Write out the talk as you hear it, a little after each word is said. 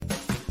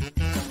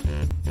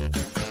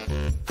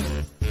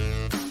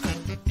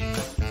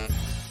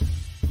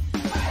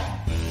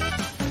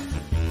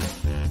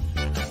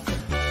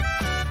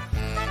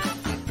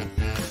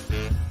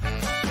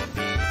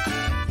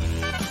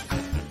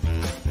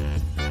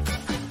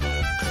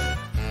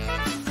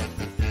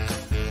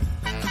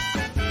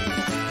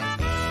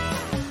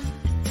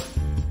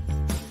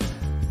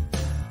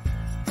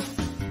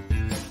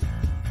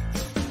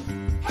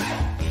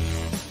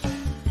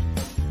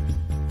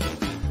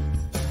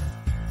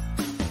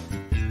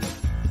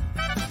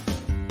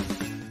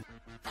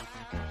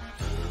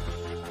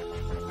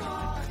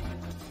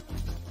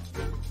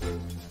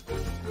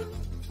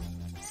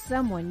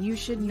Someone You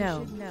Should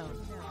Know.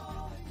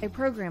 A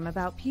program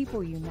about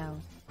people you know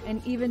and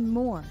even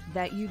more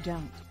that you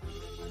don't.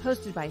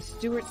 Hosted by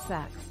Stuart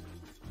Sachs,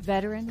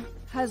 veteran,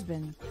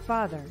 husband,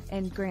 father,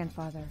 and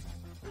grandfather.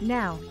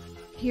 Now,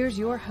 here's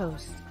your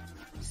host,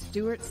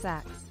 Stuart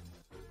Sachs.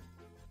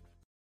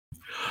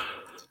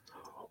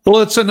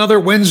 Well, it's another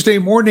Wednesday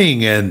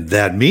morning, and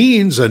that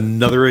means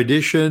another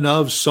edition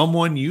of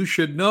Someone You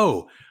Should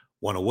Know.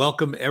 Want to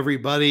welcome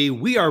everybody.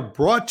 We are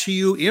brought to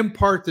you in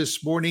part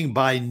this morning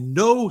by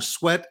No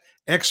Sweat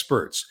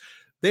Experts.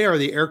 They are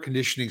the air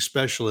conditioning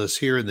specialists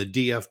here in the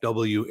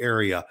DFW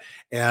area.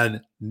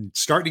 And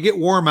starting to get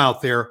warm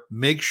out there,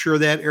 make sure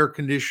that air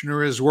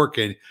conditioner is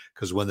working,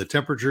 because when the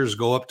temperatures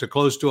go up to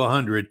close to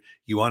 100,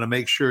 you want to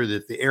make sure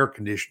that the air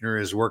conditioner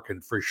is working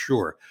for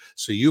sure.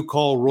 So you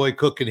call Roy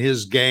Cook and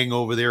his gang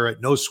over there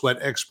at No Sweat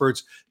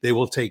Experts. They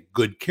will take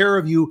good care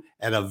of you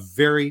at a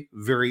very,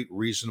 very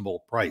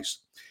reasonable price.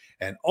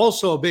 And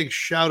also a big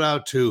shout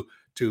out to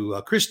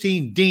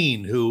Christine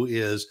Dean, who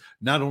is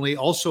not only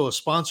also a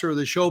sponsor of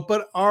the show,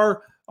 but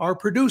our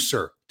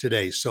producer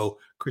today. So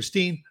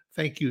Christine,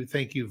 thank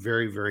you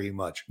very, very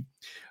much.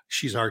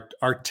 She's our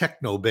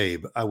techno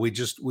babe. We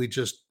just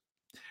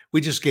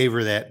gave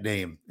her that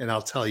name, and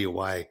I'll tell you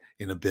why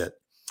in a bit.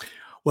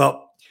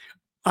 Well,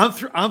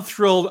 I'm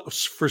thrilled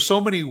for so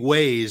many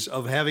ways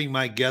of having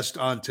my guest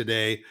on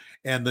today,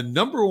 and the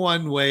number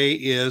one way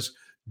is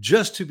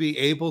just to be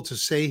able to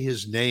say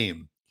his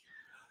name.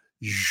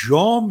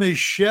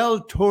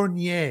 Jean-Michel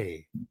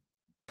Tournier.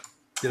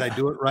 Did I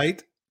do it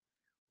right?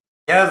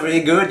 Yeah, very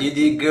good. You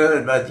did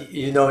good. But,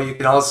 you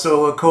can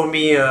also call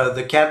me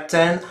the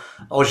captain,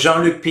 or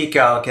Jean-Luc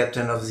Picard,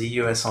 captain of the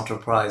U.S.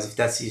 Enterprise, if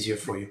that's easier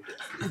for you.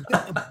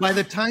 By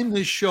the time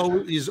this show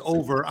is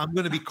over, I'm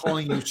going to be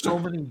calling you so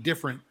many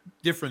different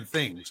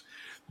things,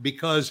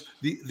 because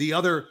the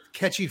other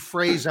catchy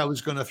phrase I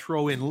was going to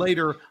throw in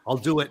later, I'll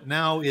do it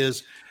now,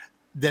 is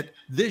that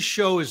this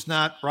show is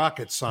not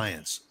rocket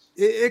science.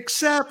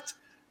 Except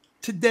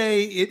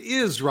today it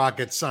is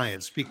rocket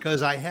science,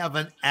 because I have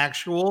an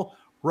actual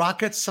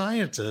rocket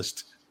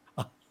scientist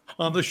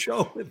on the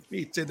show with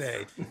me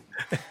today.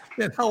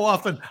 And how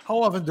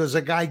often does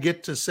a guy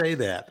get to say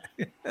that?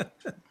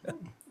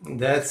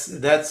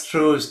 That's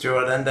true,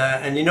 Stuart. And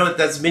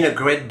that's been a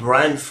great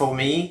brand for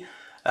me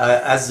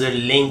as a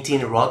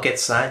LinkedIn rocket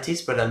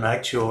scientist, but I'm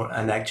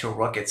an actual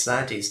rocket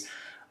scientist.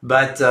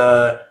 But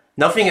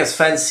nothing as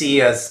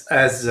fancy as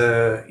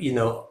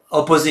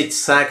opposite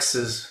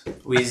sexes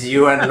with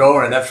you and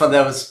Lauren. I thought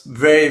that was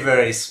very,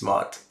 very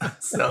smart.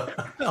 So,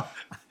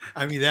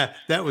 I mean,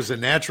 that was a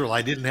natural.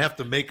 I didn't have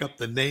to make up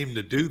the name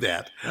to do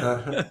that.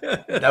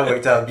 That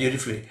worked out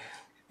beautifully.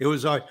 It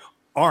was all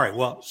right.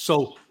 Well,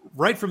 so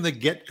right from the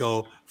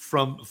get-go,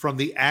 from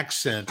the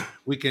accent,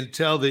 we can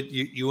tell that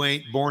you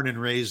ain't born and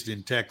raised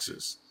in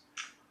Texas.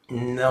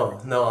 No.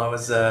 I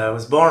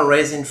was born and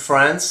raised in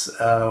France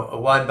a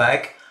while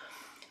back.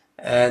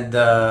 And,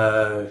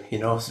 I've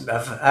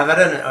had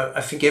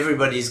I think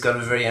everybody's got a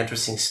very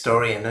interesting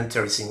story and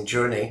interesting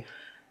journey.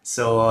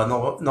 So,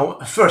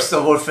 first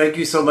of all, thank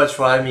you so much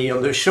for having me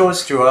on the show,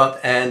 Stuart.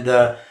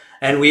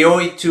 And we owe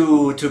it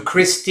to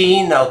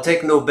Christine, our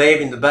techno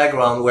babe in the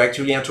background, who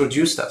actually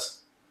introduced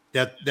us.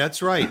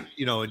 That's right.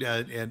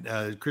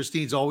 And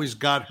Christine's always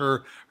got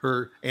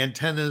her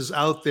antennas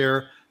out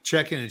there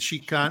checking, and she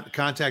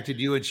contacted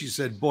you and she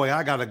said, "Boy,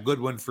 I got a good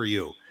one for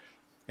you."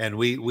 And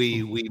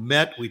we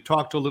met, we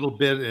talked a little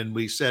bit, and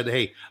we said,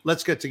 "Hey,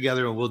 let's get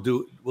together and we'll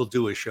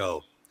do a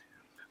show."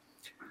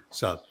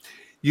 So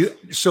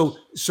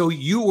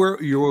you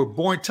were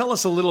born. Tell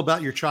us a little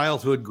about your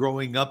childhood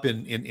growing up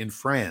in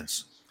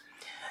France.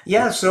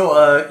 Yeah, so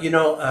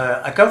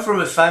I come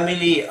from a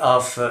family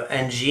of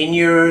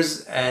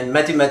engineers and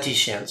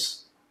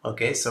mathematicians.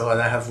 Okay, so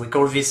we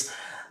call this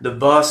the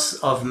boss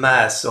of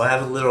math. So I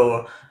have a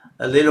little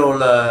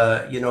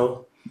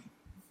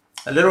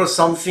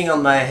something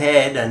on my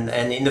head, and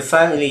in the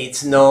family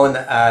it's known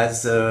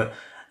as the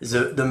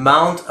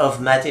mount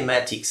of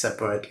mathematics.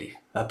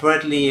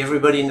 Apparently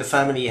everybody in the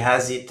family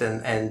has it,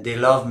 and they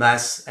love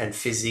math and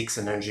physics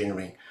and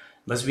engineering.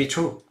 Must be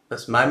true,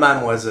 because my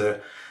mom was a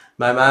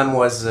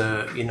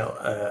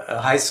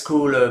high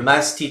school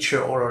math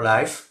teacher all her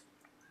life,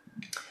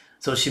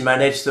 so she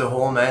managed the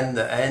home and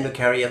the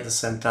career at the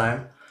same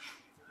time.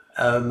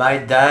 My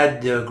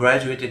dad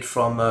graduated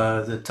from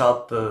the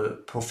top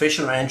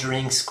professional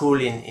engineering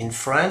school in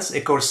France,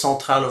 École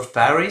Centrale of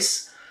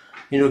Paris.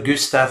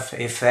 Gustave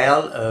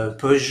Eiffel,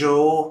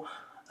 Peugeot,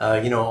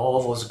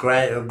 all those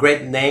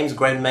great names,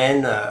 great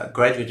men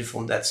graduated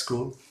from that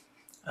school.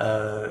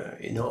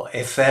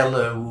 Eiffel,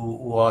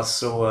 who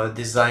also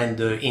designed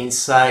the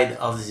inside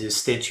of the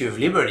Statue of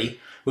Liberty,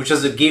 which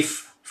was a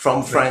gift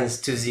from France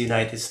to the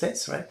United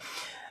States, right?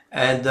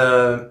 And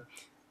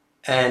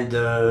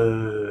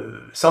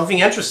something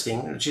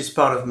interesting, which is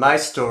part of my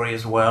story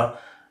as well.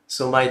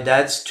 So my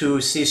dad's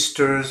two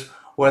sisters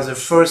were the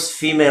first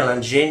female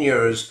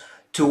engineers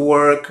to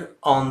work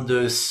on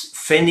the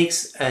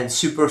Phoenix and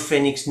Super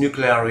Phoenix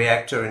nuclear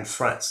reactor in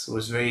France. It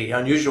was very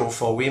unusual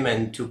for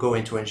women to go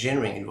into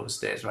engineering in those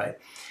days, right?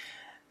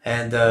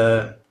 And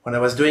when I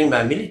was doing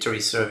my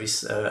military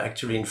service,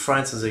 actually in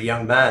France as a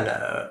young man,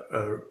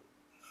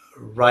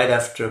 right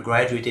after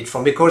graduated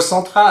from École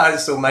Centrale,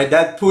 so my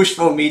dad pushed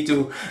for me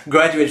to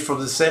graduate from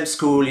the same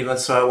school, even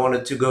so I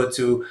wanted to go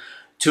to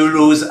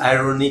Toulouse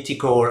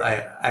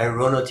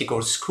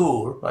Aeronautical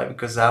School, right?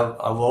 Because I'm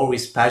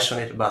always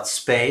passionate about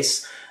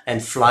space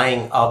and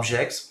flying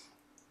objects.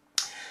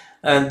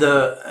 And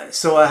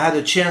so I had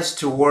a chance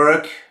to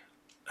work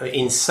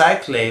in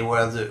Saclay,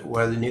 where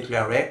the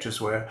nuclear reactors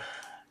were,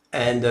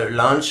 and have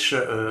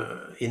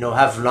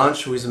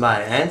lunch with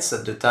my aunts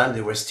at the time.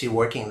 They were still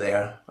working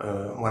there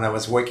when I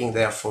was working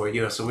there for a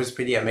year. So it was a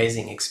pretty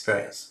amazing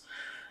experience.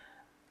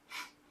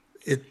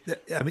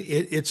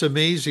 It's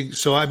amazing.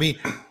 So, I mean,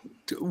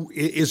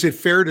 is it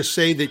fair to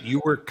say that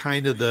you were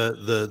kind of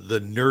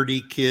the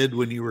nerdy kid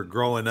when you were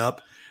growing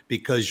up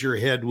because your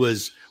head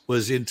was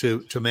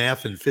into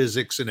math and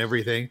physics and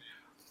everything?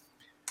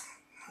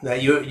 Now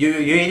you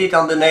hit it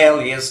on the nail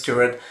here,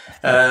 Stuart.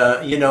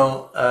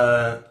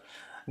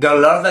 Got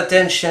a lot of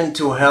attention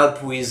to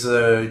help with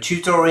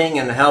tutoring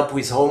and help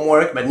with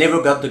homework, but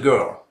never got the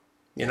girl.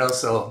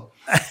 So.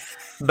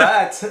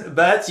 But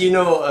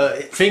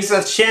things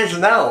have changed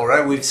now,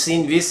 right? We've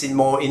seen this in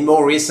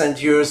more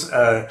recent years.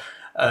 Nerds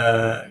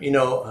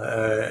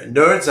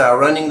are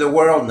running the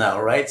world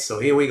now, right? So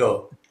here we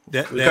go.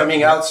 We're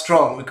coming out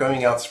strong.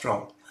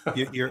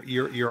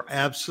 You're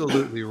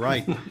absolutely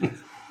right.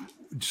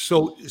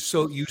 So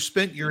you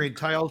spent your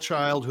entire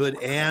childhood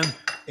and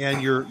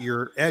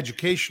your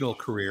educational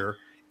career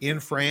in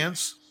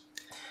France.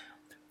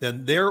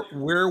 Then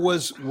where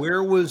was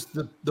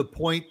the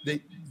point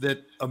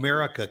that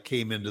America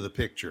came into the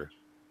picture?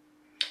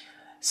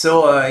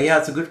 So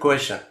it's a good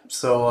question.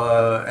 So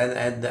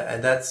and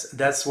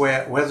that's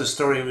where the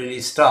story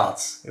really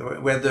starts,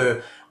 where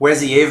the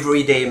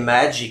everyday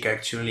magic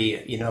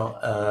actually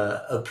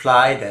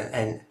applied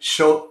and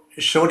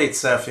showed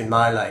itself in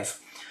my life.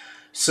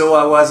 So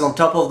I was on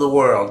top of the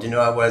world.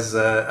 I was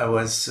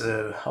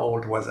how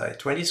old was I?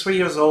 23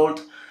 years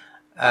old.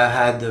 I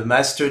had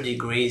master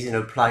degrees in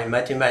applied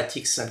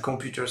mathematics and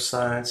computer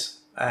science.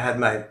 I had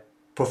my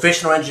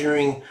professional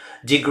engineering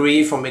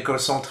degree from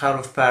École Centrale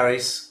of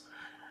Paris.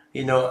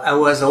 I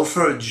was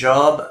offered a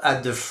job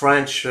at the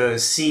French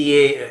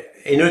CEA,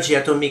 Energy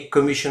Atomic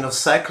Commission of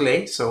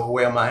Saclay, so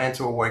where my aunts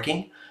were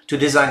working, to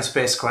design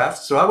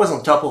spacecraft. So I was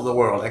on top of the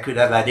world. I could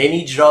have had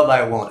any job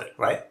I wanted,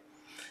 right?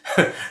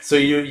 So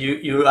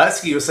you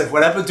ask yourself,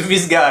 what happened to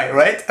this guy,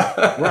 right?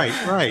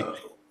 Right.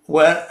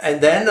 Well,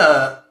 and then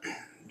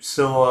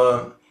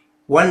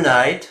one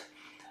night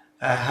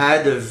I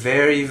had a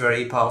very,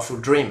 very powerful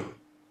dream.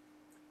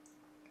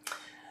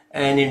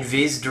 And in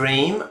this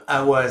dream,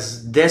 I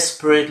was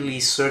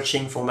desperately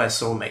searching for my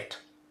soulmate.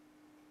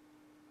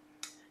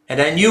 And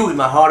I knew in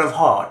my heart of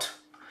heart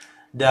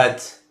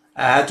that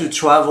I had to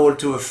travel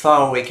to a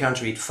faraway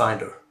country to find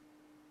her.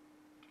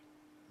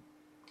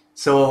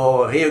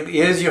 So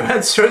here's your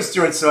answer,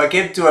 Stuart. So I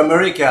came to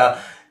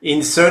America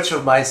in search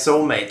of my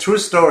soulmate. True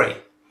story.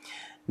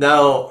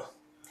 Now,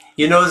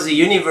 the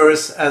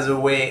universe has a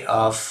way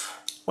of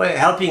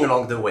helping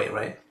along the way,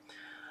 right?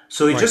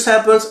 So it just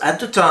happens at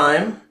the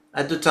time,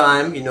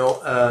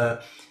 the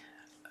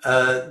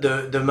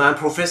man,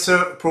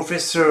 Professor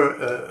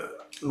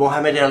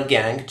Mohamed El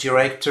Gang,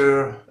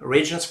 director,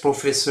 Regents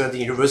Professor at the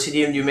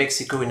University of New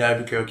Mexico in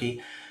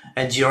Albuquerque,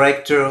 and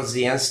director of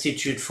the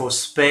Institute for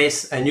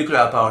Space and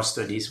Nuclear Power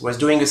Studies, was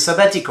doing a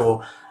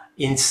sabbatical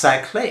in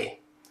Saclay.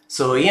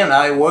 So he and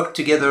I worked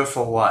together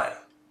for a while.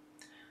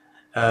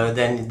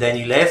 Then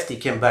he left. He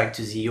came back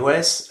to the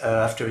US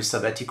after his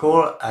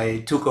sabbatical.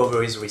 I took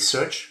over his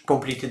research,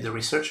 completed the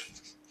research.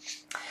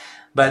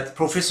 But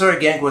Professor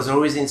Gang was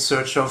always in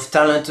search of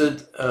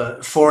talented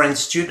foreign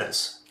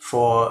students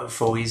for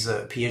his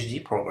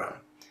PhD program.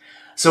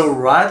 So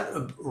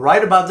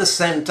right about the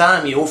same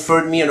time, he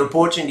offered me an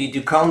opportunity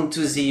to come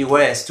to the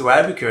US, to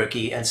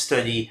Albuquerque, and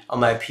study on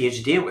my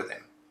PhD with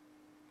him.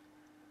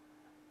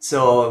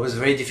 So it was a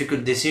very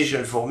difficult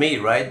decision for me,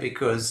 right?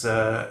 Because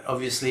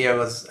obviously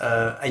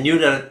I knew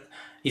that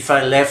if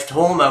I left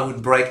home, I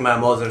would break my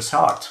mother's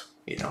heart,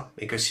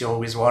 because she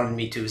always wanted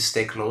me to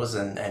stay close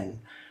and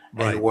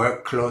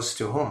work close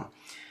to home.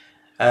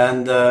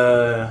 And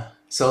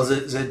so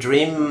the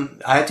dream,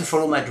 I had to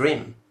follow my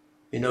dream.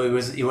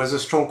 It was a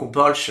strong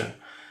compulsion.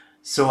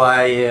 So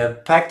I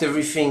packed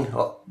everything,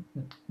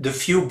 the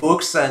few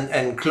books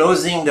and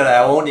clothing that I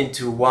owned,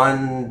 into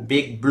one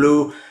big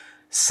blue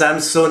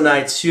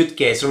Samsonite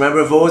suitcase.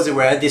 Remember those? They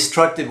were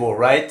indestructible,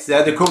 right? They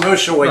had the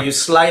commercial where you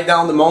slide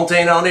down the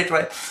mountain on it,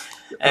 right?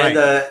 And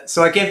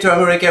so I came to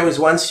America with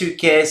one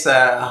suitcase.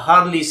 I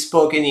hardly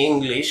spoke any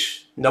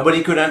English.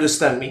 Nobody could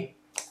understand me.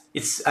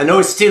 I know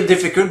it's still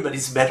difficult, but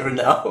it's better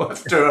now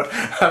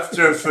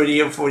after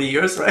 30 or 40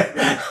 years, right?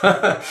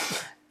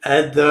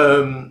 and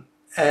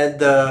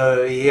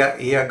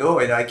here I go.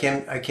 And I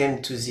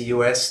came to the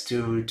US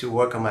to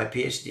work on my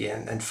PhD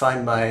and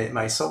find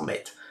my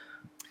soulmate.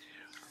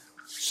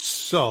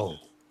 So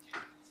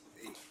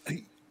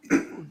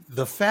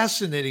the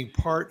fascinating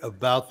part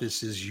about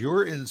this is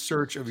you're in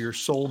search of your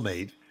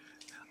soulmate.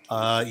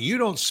 You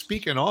don't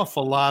speak an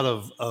awful lot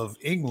of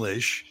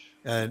English,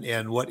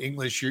 and what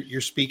English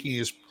you're speaking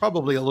is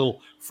probably a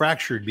little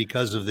fractured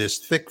because of this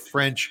thick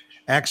French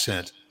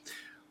accent.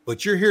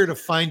 But you're here to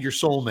find your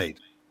soulmate.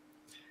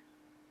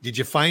 Did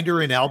you find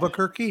her in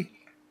Albuquerque?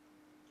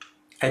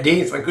 I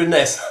did, for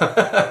goodness.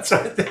 That's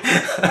right.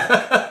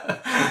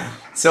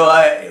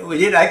 So we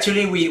did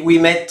actually. We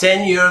met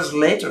 10 years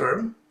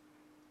later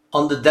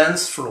on the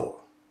dance floor.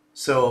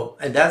 So,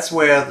 and that's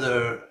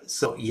where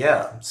so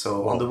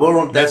on the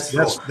ballroom dance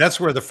floor. That's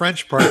where the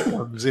French part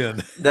comes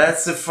in.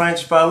 That's the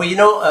French part.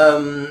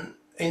 Well,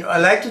 I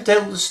like to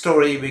tell the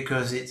story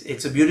because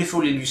it's a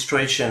beautiful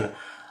illustration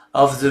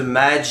of the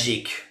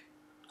magic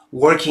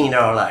working in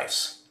our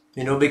lives.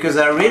 Because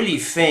I really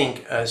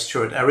think,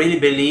 Stuart, I really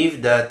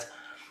believe that,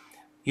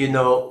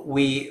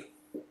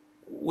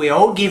 we're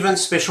all given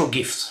special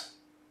gifts.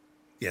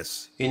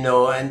 Yes.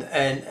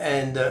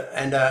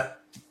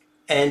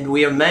 And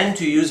we are meant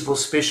to use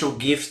those special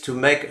gifts to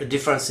make a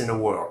difference in the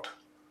world.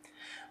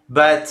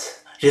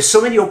 But there's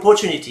so many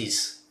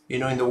opportunities,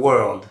 in the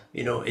world,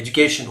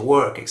 education,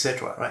 work,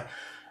 etc., right?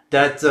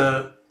 That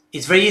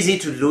it's very easy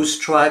to lose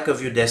track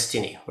of your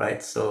destiny,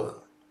 right?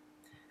 So,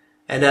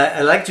 and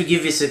I like to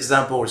give this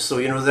example. So,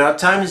 there are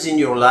times in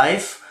your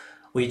life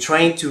where you're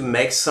trying to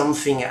make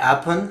something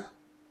happen,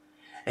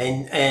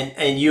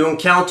 and you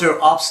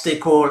encounter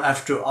obstacle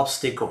after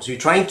obstacle. So you're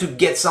trying to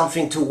get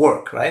something to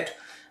work, right?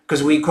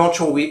 Because we were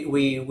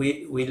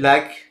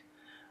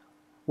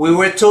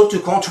taught to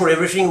control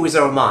everything with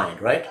our mind,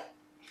 right?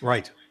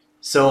 Right.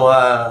 So,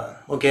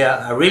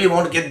 I really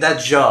want to get that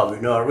job.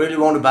 I really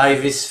want to buy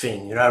this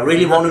thing. I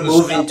really want to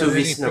move into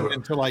this number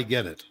until I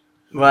get it.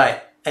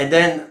 Right. And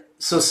then,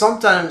 so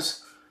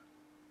sometimes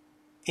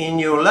in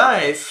your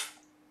life,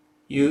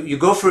 you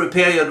go through a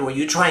period where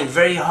you're trying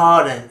very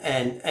hard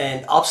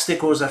and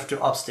obstacles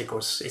after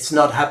obstacles. It's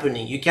not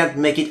happening. You can't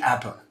make it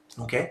happen.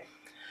 Okay.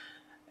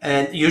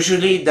 And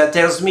usually that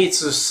tells me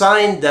it's a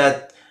sign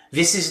that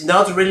this is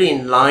not really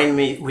in line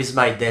with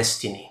my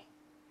destiny.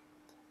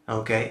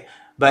 Okay.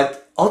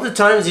 But all the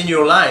times in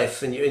your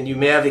life, and you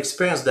may have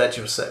experienced that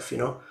yourself,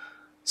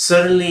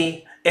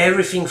 suddenly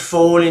everything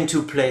falls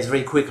into place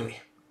very quickly.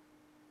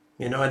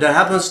 And that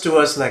happens to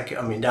us that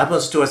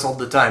happens to us all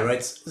the time,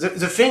 right?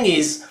 The thing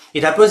is,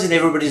 it happens in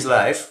everybody's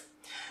life,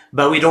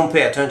 but we don't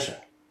pay attention.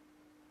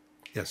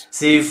 Yes.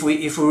 See, if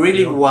we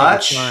really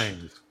watch,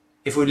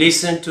 if we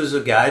listen to the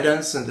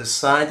guidance and the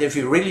sign, if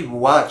we really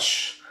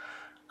watch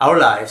our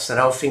lives and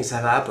how things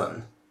have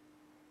happened,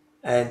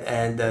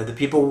 and the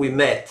people we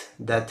met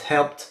that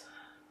helped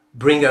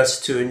bring us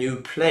to a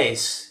new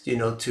place,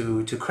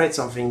 to create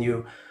something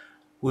new,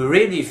 we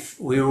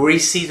really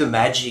see the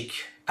magic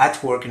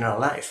at work in our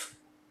life.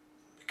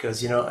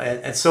 Because,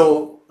 and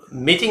so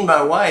meeting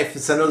my wife,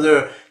 it's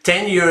another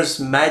 10 years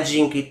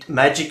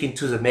magic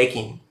into the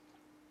making.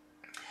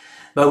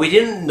 But we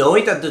didn't know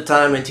it at the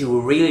time until we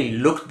really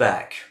looked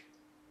back.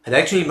 And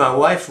actually my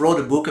wife wrote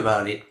a book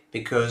about it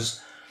because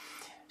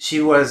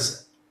she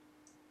was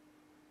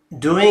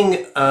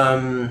doing,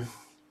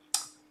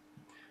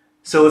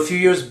 so a few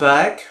years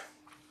back,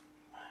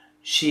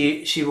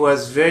 she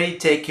was very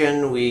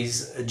taken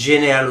with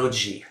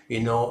genealogy,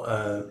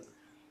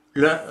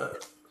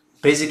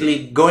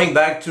 basically going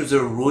back to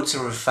the roots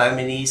of her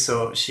family.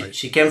 So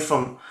she came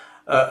from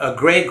a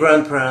great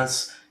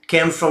grandparents,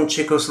 came from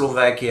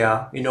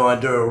Czechoslovakia,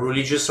 under a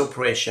religious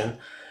oppression,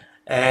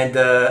 and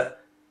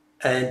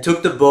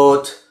took the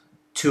boat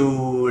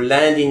to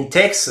land in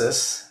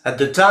Texas. At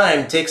the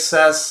time,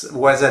 Texas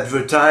was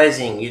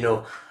advertising,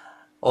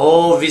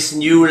 all this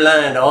new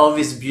land, all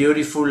this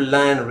beautiful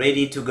land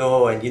ready to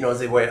go, and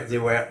they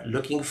were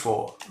looking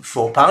for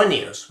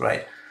pioneers,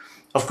 right?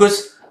 Of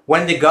course,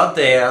 when they got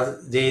there,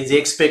 they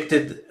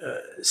expected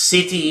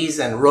cities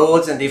and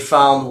roads, and they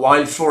found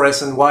wild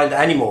forests and wild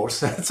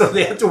animals. So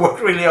they had to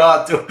work really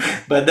hard too.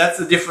 But that's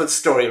a different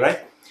story, right?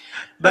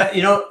 But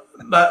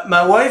but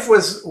my wife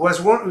was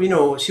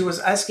one. She was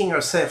asking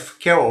herself,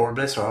 Carol,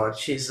 bless her heart.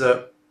 She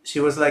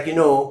was like,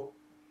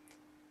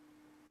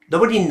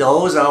 nobody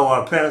knows how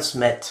our parents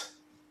met.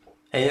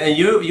 And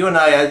you and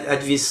I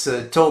had this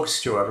talk,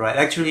 Stuart, right?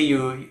 Actually,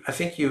 I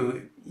think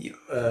you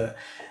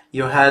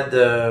had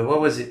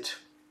what was it?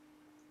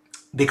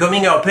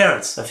 Becoming Our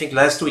Parents. I think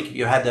last week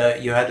you had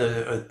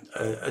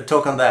a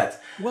talk on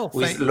that. Well,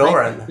 with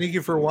Lauren. Thank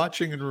you for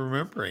watching and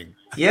remembering.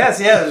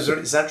 Yes,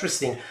 it's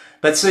interesting.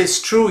 But so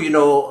it's true,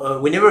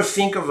 we never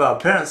think of our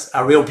parents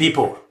as real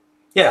people.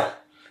 Yeah,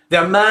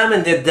 their mom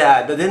and their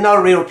dad, but they're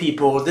not real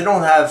people. They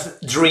don't have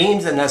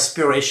dreams and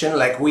aspiration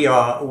like we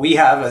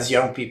have as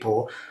young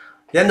people.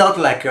 They're not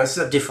like us.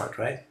 They're different,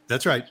 right?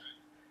 That's right.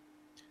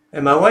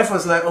 And my wife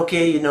was like,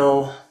 okay,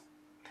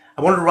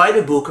 I want to write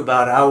a book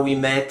about how we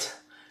met,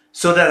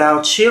 so that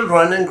our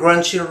children and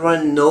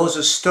grandchildren know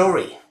the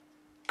story.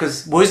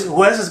 Because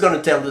who else is going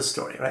to tell the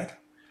story, right?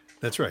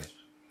 That's right.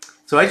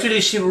 So actually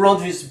she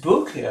wrote this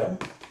book here.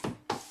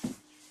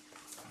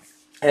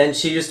 And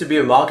she used to be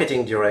a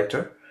marketing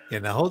director. Yeah,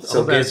 now hold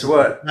guess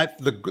what?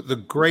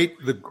 The great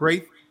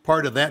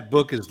part of that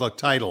book is the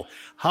title,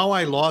 How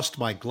I Lost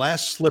My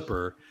Glass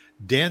Slipper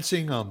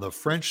Dancing on the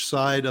French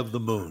Side of the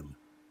Moon.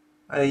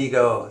 There you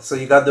go. So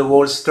you got the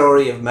whole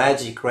story of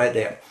magic right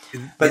there.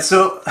 But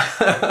so,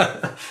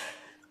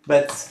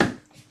 but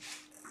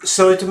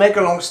so to make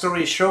a long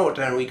story short,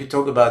 and we could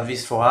talk about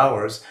this for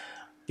hours,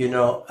 you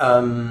know,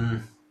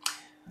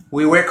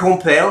 we were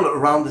compelled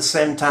around the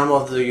same time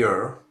of the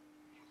year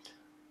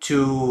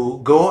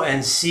to go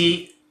and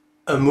see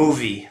a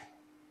movie,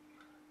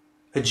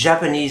 a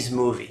Japanese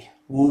movie,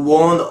 who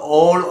won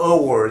all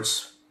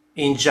awards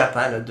in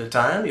Japan at the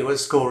time. It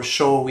was called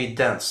Shall We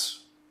Dance?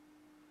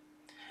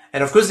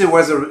 And of course, there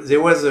was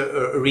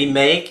a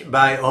remake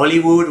by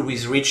Hollywood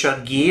with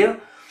Richard Gere,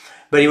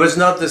 but it was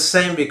not the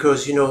same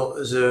because, you know,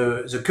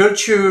 the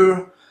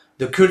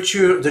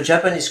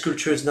Japanese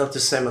culture is not the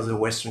same as the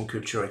Western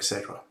culture,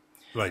 etc.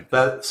 Right.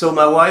 But so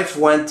my wife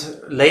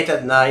went late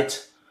at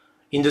night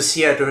in the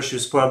theater. She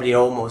was probably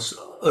almost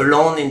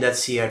alone in that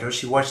theater.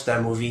 She watched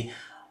that movie.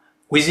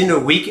 Within a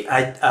week,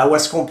 I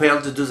was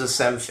compelled to do the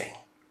same thing.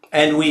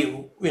 And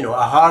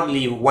I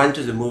hardly went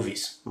to the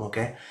movies,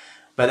 okay?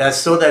 But I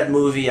saw that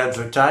movie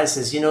advertised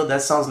as,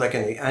 that sounds like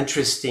an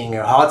interesting,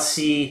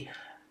 artsy,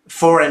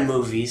 foreign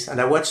movies.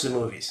 And I watched the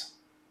movies.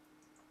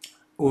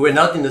 We were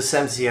not in the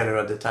same theater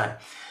at the time.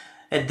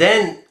 And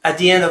then at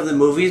the end of the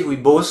movies, we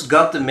both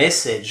got the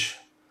message.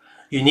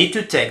 You need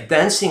to take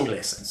dancing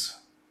lessons.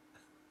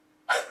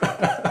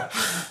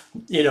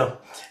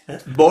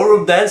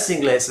 Ballroom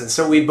dancing lessons.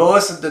 So we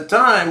both, at the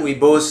time,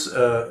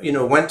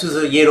 went to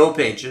the Yellow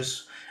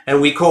Pages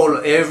and we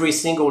called every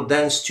single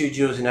dance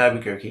studios in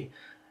Albuquerque.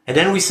 And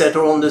then we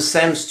settled on the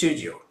same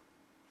studio.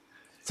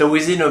 So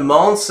within a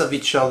month of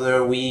each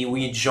other,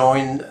 we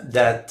joined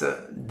that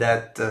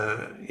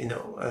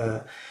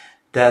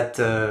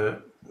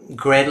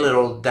great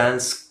little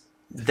dance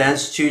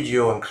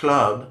studio and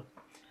club.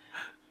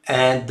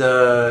 And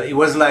it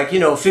was like,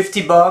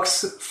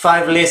 $50,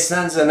 5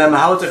 lessons, and I'm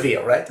out of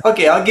here, right?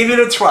 Okay, I'll give it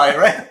a try,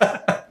 right?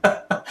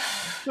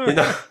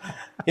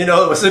 It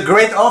was a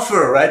great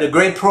offer, right? A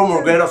great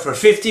promo, great offer.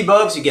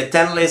 $50, you get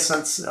 10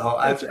 lessons.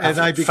 I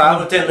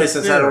 5 or 10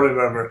 lessons, I don't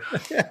remember.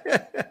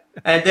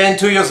 And then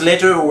 2 years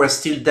later, we were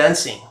still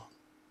dancing,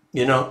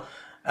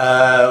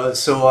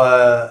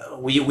 So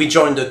we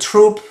joined the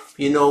troupe,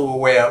 we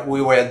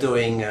were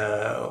doing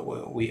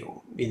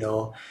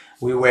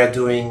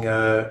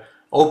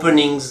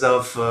openings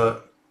of,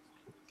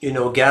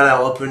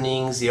 gala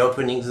openings, the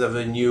openings of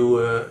a new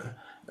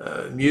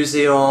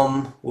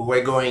museum. We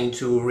were going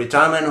to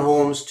retirement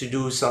homes to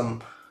do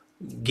some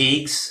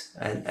gigs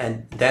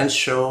and dance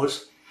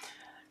shows.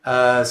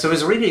 So it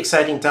was a really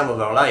exciting time of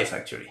our life,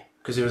 actually,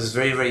 because it was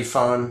very, very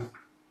fun.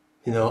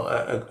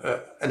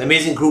 An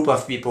amazing group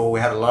of people. We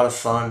had a lot of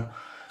fun.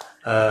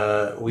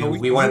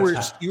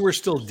 You were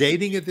still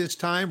dating at this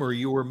time, or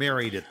you were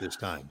married at this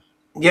time?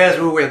 Yes,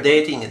 we were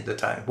dating at the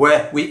time.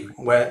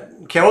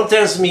 Carol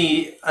tells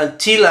me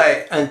until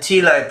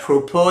I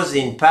proposed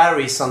in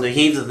Paris on the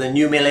eve of the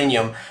new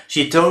millennium,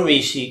 she told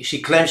me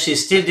she claimed she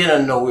still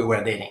didn't know we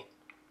were dating.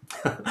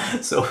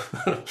 So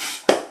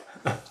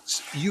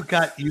you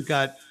got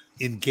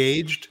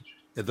engaged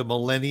at the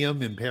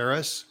Millennium in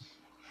Paris.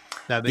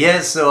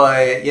 Yes,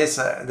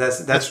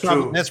 that's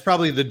true. That's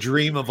probably the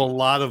dream of a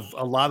lot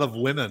of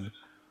women.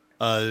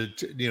 To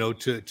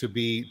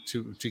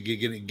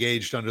get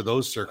engaged under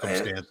those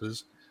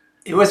circumstances.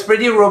 It was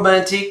pretty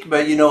romantic,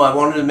 but I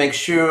wanted to make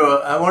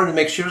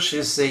sure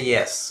she'd say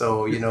yes.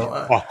 So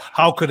well,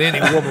 how could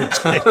any woman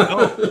say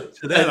no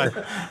to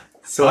that?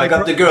 So I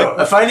got the girl.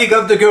 I finally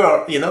got the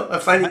girl. I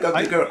finally got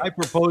the girl. I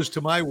proposed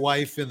to my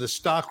wife in the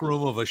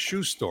stockroom of a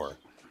shoe store.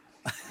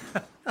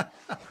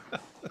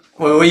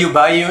 Well, were you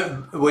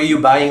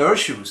buying her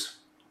shoes?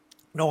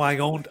 No, I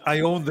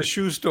owned the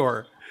shoe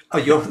store. Oh,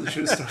 you owned the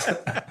shoe store.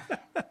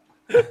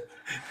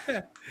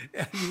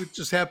 And we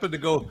just happened to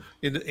go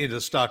in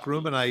the stock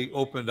room, and I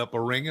opened up a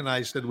ring, and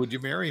I said, "Would you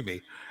marry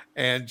me?"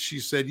 And she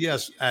said,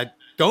 "Yes." I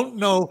don't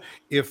know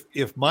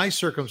if my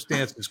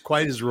circumstance is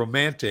quite as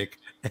romantic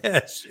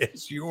as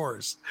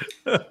yours,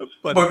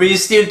 but we're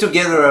still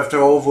together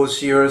after all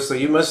those years, so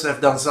you must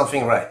have done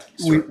something right.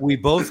 We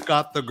both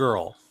got the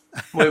girl.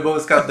 We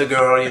both got the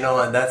girl,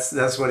 and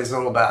that's what it's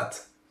all about.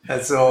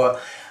 And so,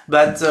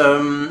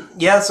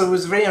 so it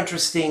was very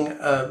interesting.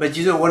 But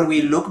when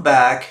we look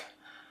back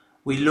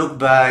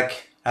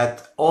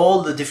at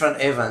all the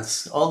different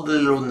events, all the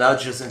little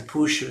nudges and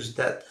pushes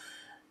that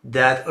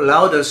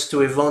allowed us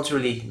to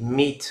eventually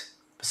meet.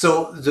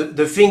 So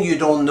the thing you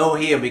don't know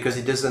here, because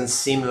it doesn't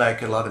seem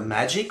like a lot of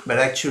magic, but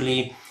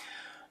actually,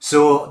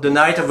 so the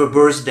night of her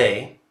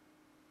birthday,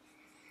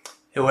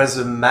 it was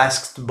a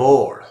masked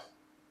ball.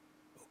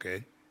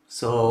 Okay.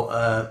 So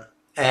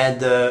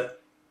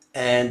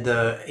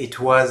it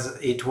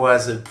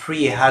was a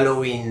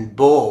pre-Halloween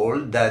ball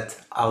that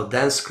our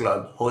dance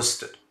club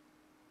hosted.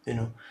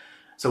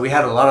 So we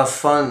had a lot of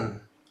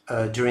fun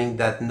during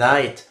that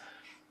night,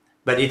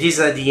 but it is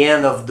at the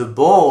end of the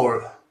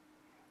ball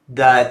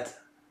that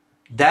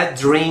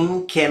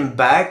dream came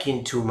back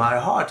into my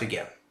heart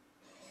again.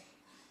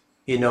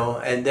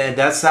 And then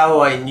that's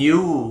how I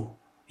knew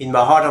in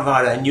my heart of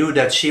heart, I knew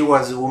that she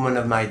was the woman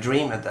of my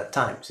dream at that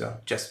time. So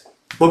just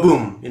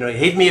boom, you know, it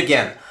hit me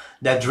again.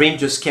 That dream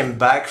just came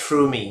back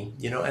through me,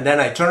 you know, and then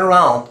I turned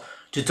around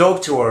to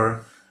talk to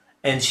her,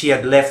 and she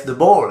had left the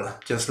ball,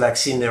 just like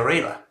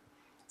Cinderella.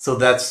 So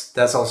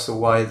that's also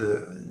why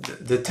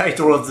the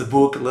title of the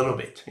book a little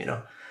bit, you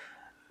know.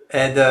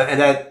 And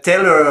I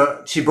tell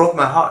her she broke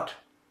my heart.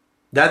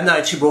 That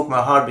night she broke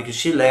my heart because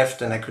she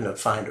left and I could not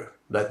find her.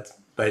 But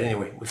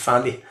anyway, we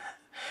finally,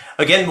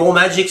 again, more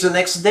magic the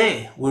next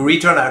day. We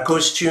returned our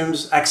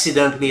costumes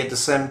accidentally at the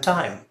same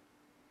time.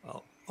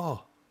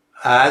 Oh.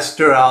 I asked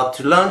her out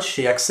to lunch,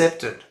 she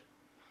accepted.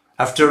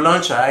 After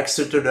lunch, I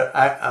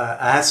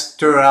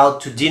asked her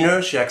out to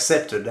dinner, she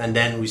accepted, and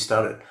then we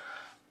started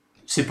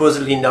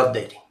supposedly not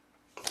dating.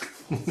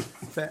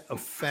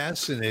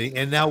 Fascinating.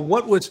 And now,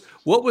 what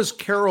was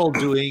Carol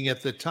doing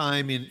at the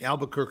time in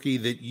Albuquerque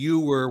that you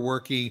were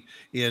working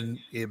in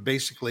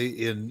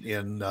basically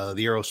in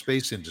the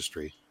aerospace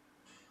industry?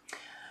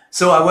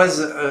 So I was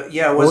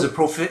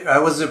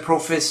a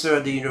professor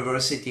at the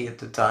university at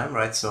the time,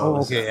 right? So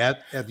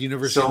at the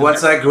university. So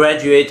once I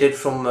graduated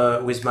from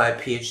with my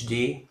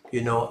PhD,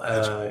 you know,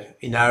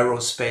 in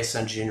aerospace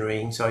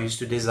engineering, so I used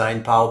to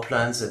design power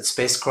plants and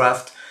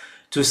spacecraft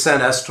to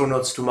send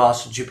astronauts to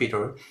Mars and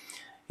Jupiter,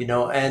 you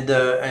know, and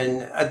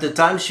at the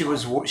time she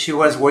was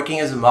working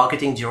as a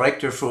marketing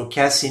director for a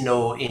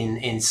casino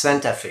in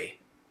Santa Fe,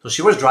 so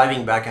she was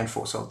driving back and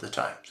forth all the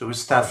time. So it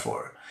was tough for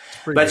her.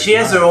 But she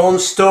has her own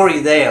story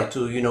there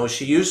too. You know,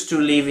 she used to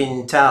live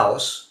in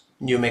Taos,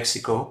 New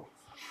Mexico,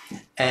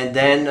 and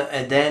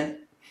then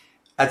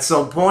at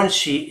some point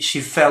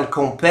she felt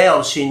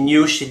compelled. She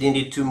knew she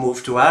needed to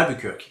move to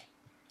Albuquerque,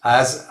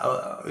 as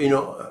you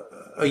know,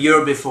 a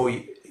year before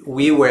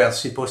we were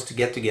supposed to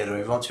get together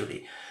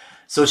eventually.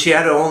 So she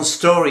had her own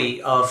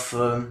story of.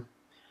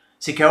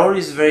 See, Carol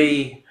is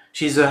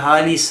she's a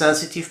highly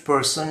sensitive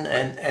person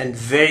and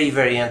very,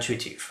 very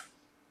intuitive.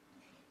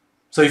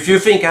 So if you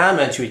think I'm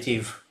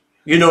intuitive,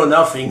 you know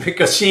nothing,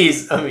 because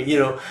she's, I mean, you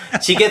know,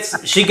 she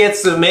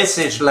gets a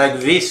message like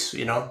this,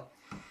 you know,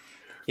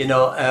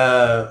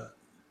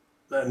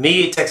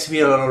 me, it takes me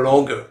a little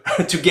longer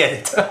to get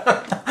it,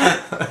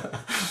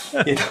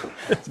 you know,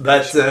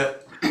 but,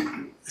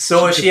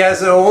 so she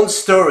has her own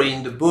story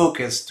in the book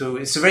it's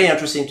very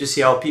interesting to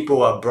see how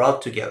people are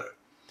brought together,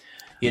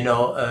 you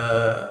know,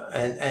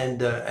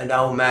 and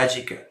how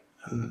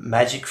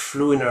magic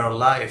flew in her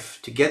life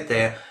to get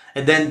there.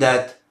 And then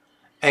that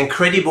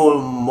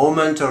incredible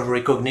moment of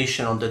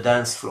recognition on the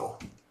dance floor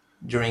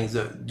during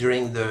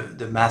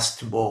the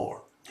masked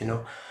ball, you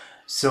know.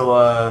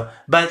 So,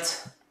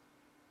 but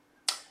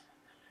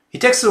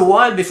it takes a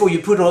while before you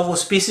put all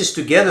those pieces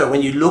together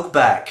when you look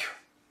back,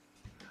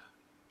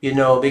 you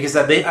know, because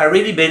I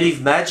really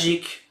believe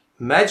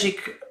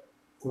magic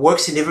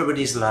works in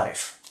everybody's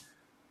life,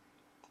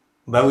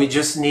 but we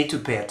just need to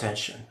pay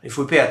attention. If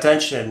we pay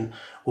attention,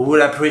 we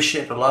will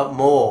appreciate a lot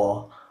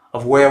more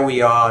of where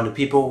we are and the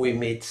people we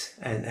meet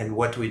and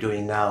what we're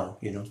doing now,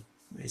 you know.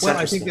 Well,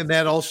 I think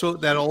that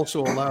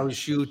also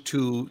allows you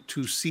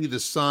to see the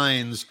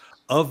signs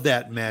of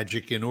that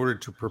magic in order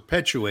to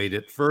perpetuate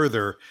it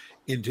further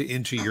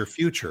into your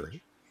future,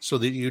 so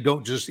that you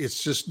don't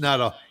it's just not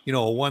a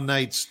one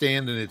night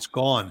stand and it's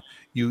gone.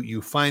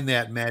 You find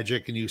that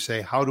magic and you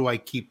say, how do I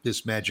keep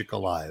this magic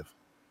alive?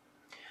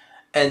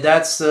 And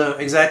that's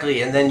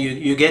exactly, and then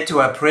you get to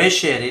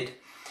appreciate it,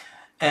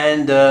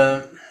 and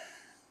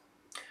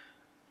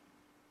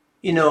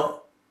you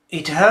know,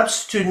 it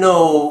helps to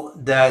know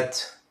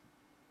that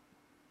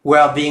we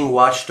are being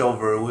watched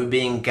over, we're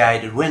being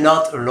guided, we're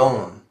not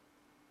alone.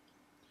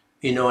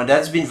 You know, and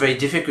that's been very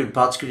difficult,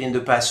 particularly in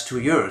the past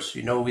 2 years,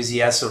 you know, with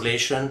the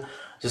isolation,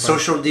 the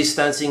social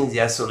distancing,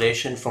 the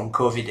isolation from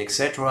COVID,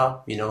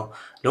 etc. You know,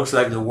 looks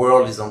like the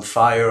world is on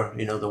fire,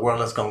 you know, the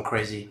world has gone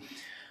crazy.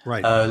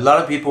 Right. A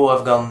lot of people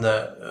have gone,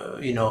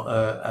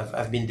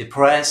 have been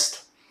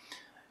depressed,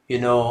 you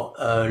know,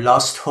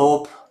 lost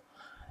hope.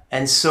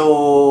 And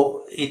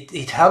so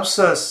it helps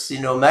us, you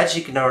know,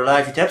 magic in our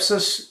life. It helps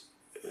us,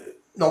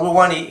 number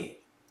one,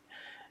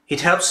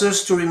 it helps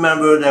us to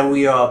remember that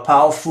we are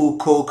powerful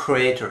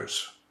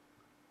co-creators.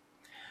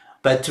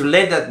 But to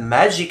let that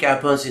magic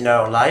happen in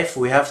our life,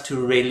 we have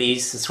to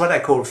release, it's what I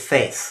call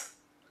faith.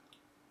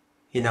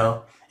 You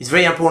know, it's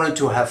very important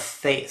to have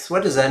faith.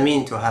 What does that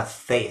mean to have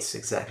faith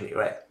exactly,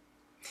 right?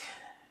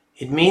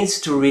 It means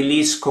to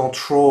release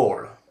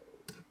control.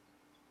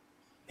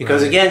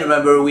 Because again,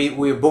 remember,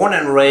 we're born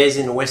and raised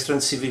in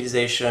Western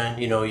civilization.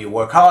 You know, you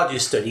work hard, you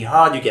study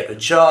hard, you get a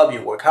job,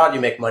 you work hard,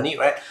 you make money,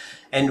 right?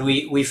 And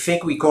we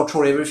think we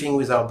control everything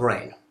with our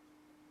brain,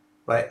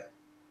 right?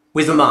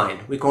 With the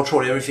mind. We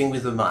control everything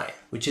with the mind,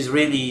 which is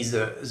really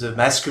the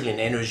masculine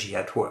energy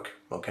at work,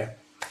 okay?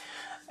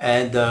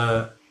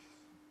 And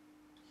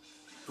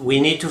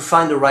we need to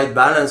find the right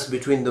balance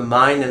between the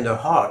mind and the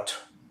heart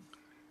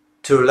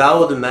to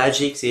allow the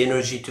magic, the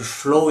energy to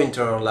flow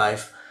into our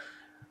life.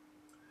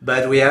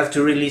 But we have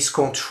to release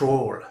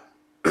control,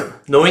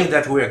 knowing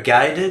that we are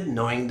guided,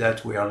 knowing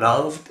that we are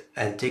loved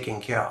and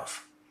taken care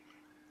of.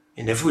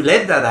 And if we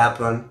let that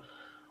happen,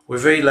 we're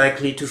very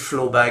likely to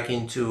flow back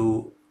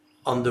into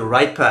on the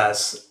right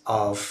path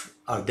of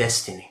our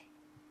destiny.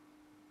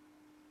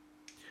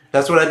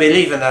 That's what I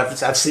believe, and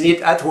I've seen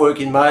it at work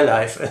in my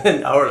life and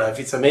in our life.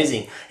 It's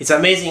amazing. It's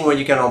amazing when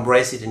you can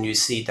embrace it and you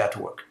see it at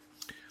work.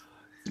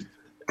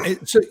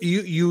 So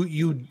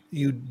you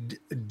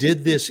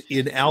did this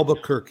in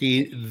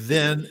Albuquerque.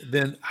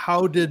 Then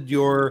how did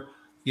your,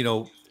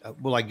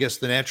 well, I guess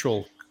the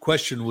natural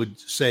question would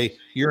say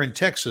you're in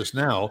Texas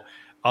now.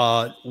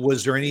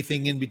 Was there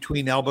anything in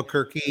between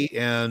Albuquerque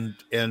and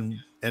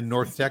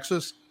North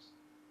Texas?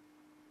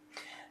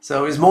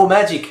 So it's more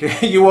magic.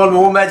 You want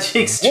more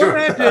magic, More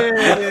Stuart?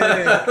 magic!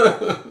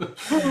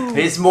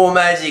 It's more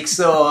magic.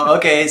 So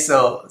okay,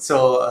 so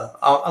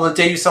I'm gonna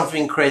tell you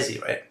something crazy,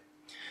 right?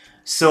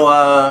 So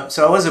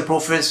I was a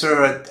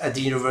professor at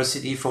the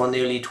university for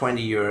nearly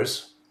 20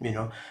 years,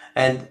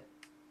 and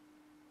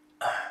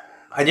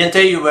I didn't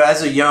tell you, but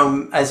as a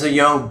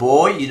young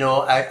boy,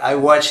 I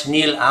watched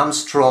Neil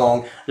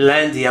Armstrong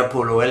land the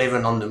Apollo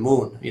 11 on the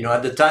moon.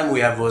 At the time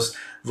we have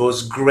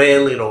those gray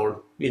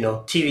little,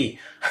 TV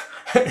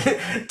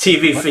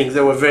things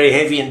that were very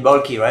heavy and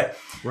bulky, right?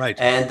 Right.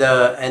 And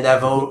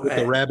I've all With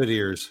the rabbit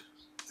ears.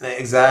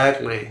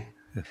 exactly,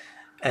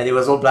 and it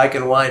was all black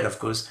and white, of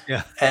course.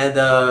 Yeah. And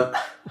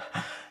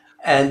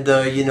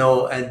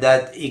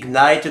that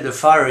ignited a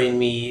fire in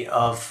me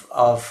of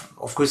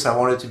course I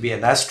wanted to be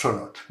an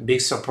astronaut.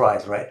 Big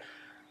surprise, right?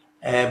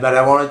 But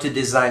I wanted to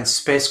design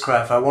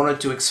spacecraft. I wanted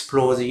to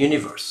explore the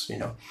universe,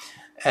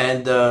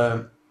 and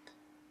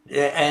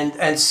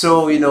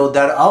so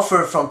that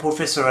offer from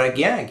Professor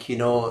Genk,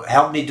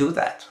 helped me do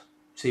that.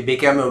 So he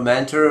became a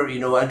mentor.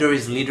 Under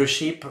his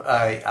leadership,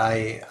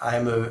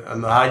 I'm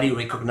a highly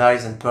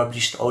recognized and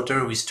published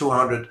author with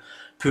 200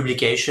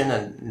 publication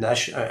and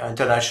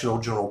international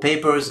journal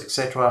papers,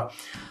 etc.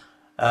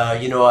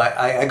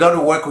 I got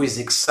to work with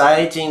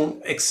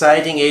exciting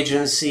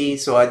agency.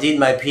 So I did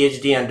my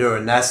PhD under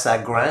a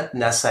NASA grant,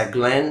 NASA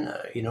Glenn,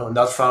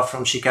 not far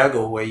from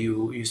Chicago, where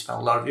you spent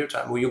a lot of your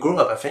time, where you grew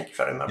up, I think, if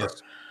I remember.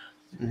 Yes.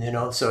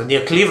 So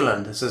near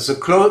Cleveland. So it's the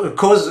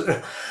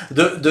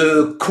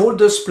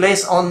coldest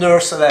place on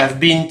Earth that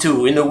I've been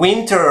to. In the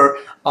winter,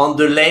 on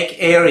the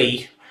Lake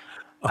Erie,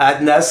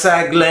 at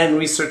NASA Glenn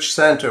Research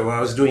Center, where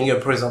I was doing a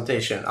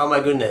presentation. Oh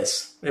my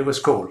goodness, it was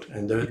cold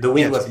and the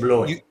wind was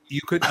blowing.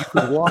 You could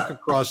walk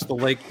across the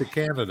lake to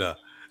Canada.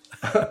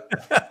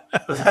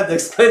 That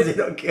explains it,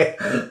 okay.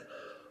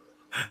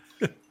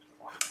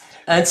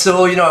 And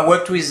so, I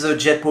worked with the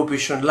Jet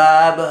Propulsion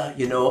Lab,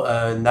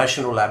 a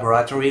national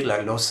laboratory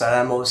like Los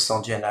Alamos,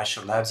 Sandia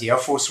National Labs, the Air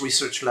Force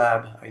Research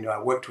Lab.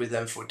 I worked with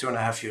them for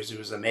 2.5 years. It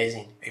was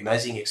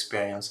amazing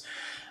experience.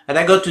 And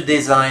I got to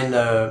design,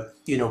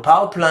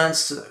 power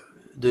plants,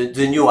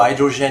 the new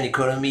hydrogen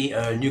economy,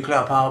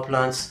 nuclear power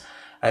plants.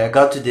 I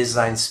got to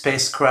design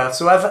spacecraft.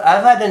 So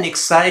I've had an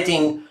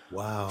exciting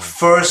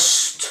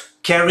first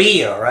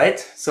career, right?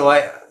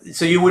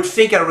 So you would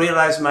think I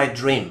realized my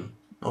dream,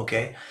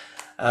 okay?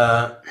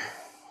 But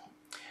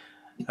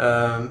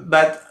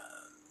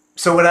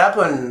so what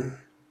happened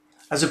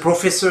as a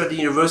professor at the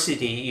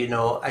university,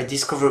 I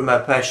discovered my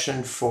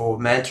passion for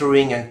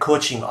mentoring and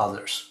coaching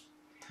others.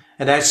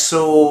 And I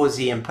saw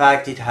the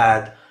impact it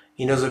had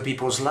in other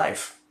people's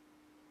life.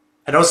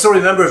 And also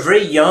remember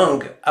very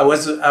young, I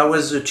was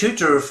a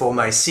tutor for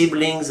my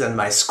siblings and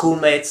my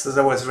schoolmates as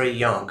I was very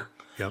young.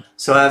 Yep.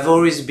 So I've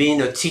always been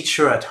a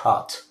teacher at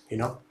heart,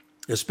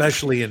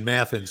 Especially in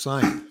math and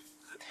science.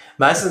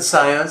 Math and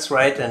science,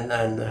 right? And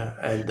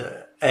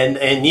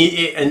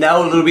now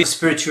a little bit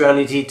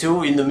spirituality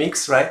too in the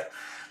mix, right?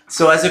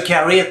 So as a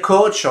career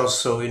coach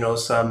also,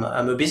 so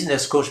I'm a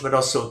business coach, but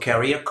also a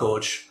career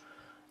coach.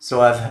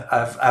 So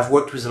I've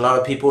worked with a lot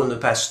of people in the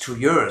past 2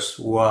 years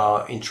who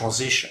are in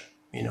transition,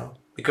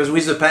 because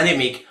with the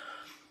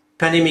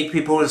pandemic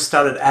people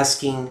started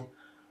asking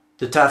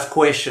the tough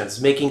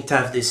questions, making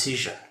tough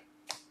decisions.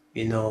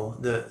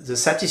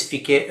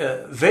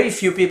 Very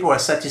few people are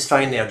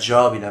satisfied in their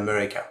job in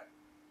America.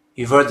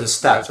 You've heard the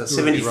stats,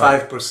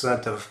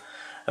 75% of,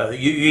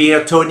 you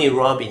hear Tony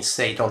Robbins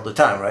say it all the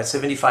time, right?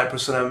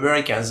 75% of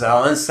Americans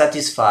are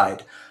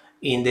unsatisfied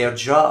in their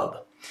job.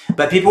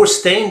 But people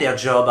stay in their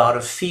job out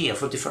of fear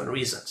for different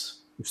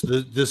reasons. It's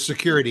the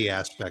security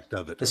aspect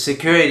of it. The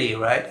security,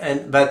 right?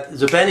 But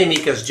the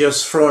pandemic has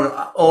just thrown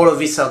all of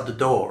this out the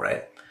door,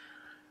 right?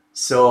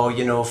 So,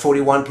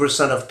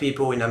 41% of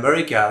people in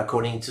America,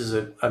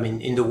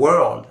 in the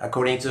world,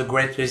 according to the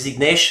Great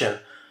Resignation,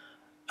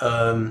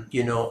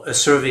 a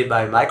survey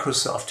by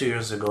Microsoft 2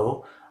 years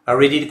ago, are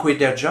ready to quit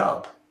their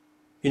job.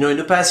 In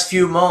the past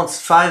few months,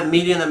 5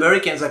 million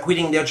Americans are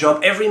quitting their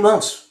job every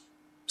month,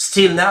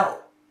 still now.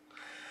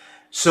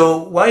 So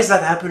why is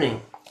that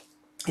happening?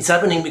 It's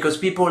happening because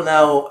people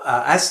now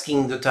are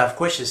asking the tough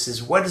questions: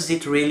 is what does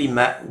it really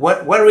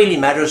what really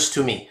matters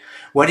to me?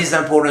 What is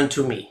important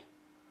to me?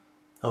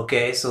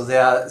 Okay, so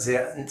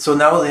so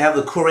now they have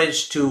the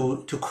courage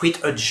to quit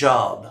a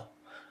job,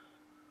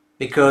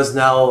 because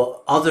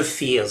now other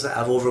fears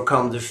have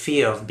overcome the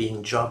fear of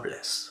being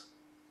jobless.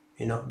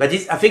 But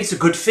I think it's a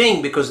good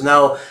thing because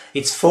now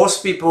it's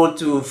forced people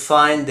to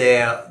find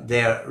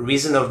their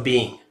reason of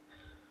being,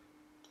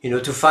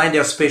 to find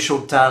their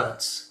special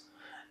talents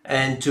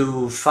and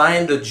to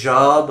find a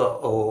job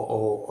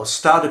or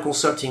start a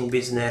consulting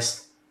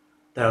business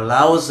that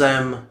allows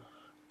them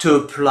to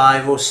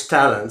apply those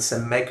talents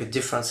and make a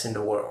difference in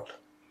the world.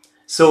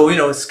 So,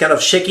 it's kind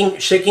of shaking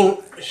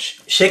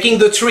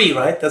the tree,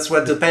 right? That's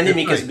what the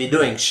pandemic has been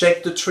doing.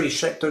 Shake the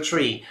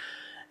tree,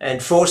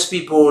 and force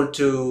people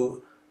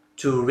to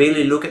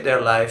really look at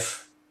their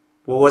life,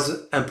 what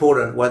was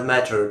important, what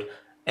mattered,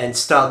 and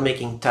start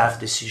making tough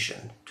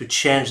decisions to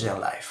change their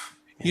life.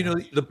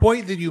 The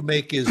point that you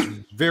make is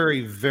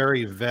very,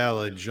 very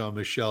valid,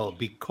 Jean-Michel,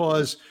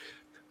 because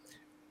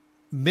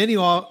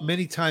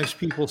many times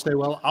people say,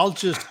 well, I'll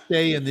just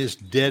stay in this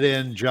dead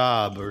end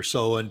job or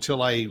so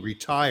until I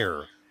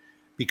retire,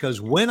 because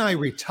when I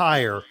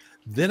retire,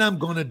 then I'm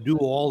going to do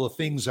all the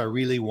things I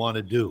really want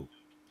to do.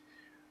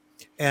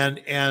 And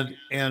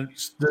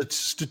the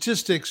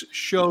statistics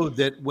show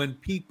that when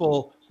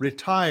people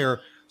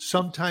retire,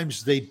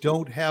 sometimes they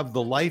don't have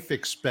the life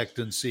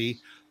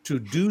expectancy to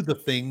do the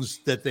things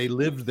that they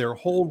lived their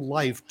whole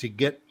life to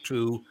get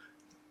to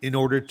in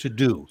order to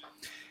do.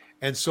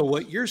 And so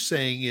what you're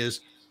saying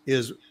is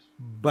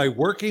by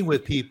working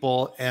with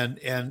people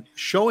and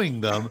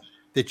showing them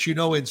that,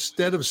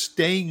 instead of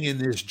staying in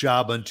this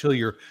job until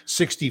you're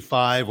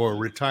 65 or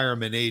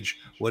retirement age,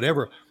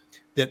 whatever,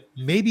 that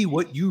maybe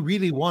what you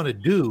really want to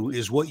do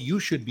is what you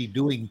should be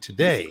doing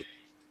today.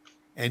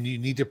 And you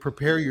need to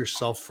prepare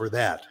yourself for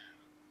that.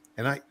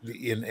 And I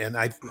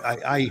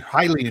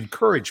highly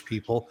encourage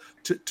people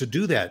to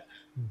do that.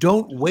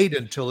 Don't wait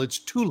until it's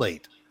too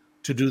late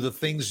to do the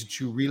things that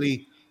you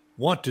really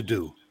want to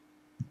do.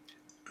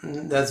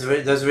 That's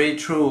very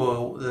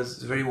true.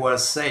 That's very well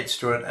said,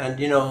 Stuart. And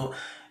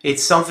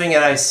it's something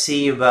that I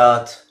see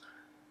about.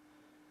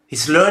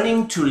 It's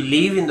learning to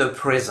live in the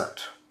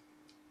present.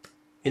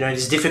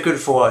 It's difficult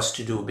for us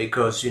to do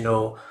because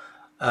the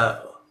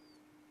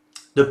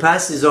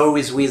past is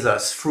always with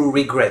us through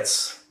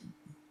regrets.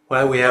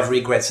 Well, we have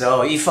regrets.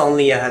 Oh, if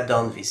only I had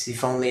done this.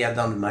 If only I had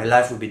done, my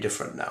life would be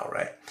different now,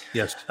 right?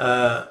 Yes.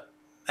 And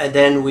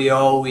then we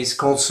are always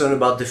concerned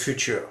about the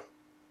future.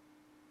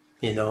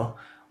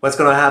 What's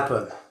going to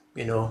happen?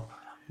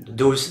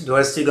 Do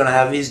I still going to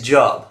have this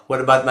job?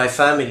 What about my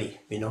family?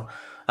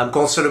 I'm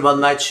concerned about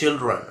my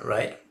children,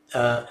 right?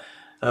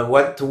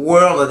 What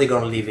world are they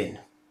going to live in?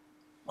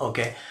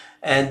 Okay.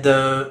 And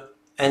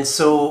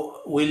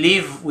so we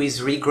live with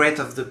regret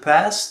of the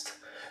past,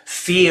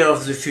 fear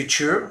of the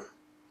future.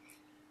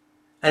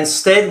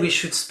 Instead, we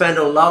should spend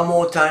a lot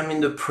more time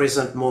in the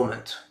present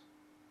moment.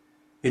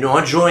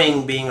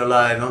 Enjoying being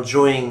alive,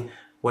 enjoying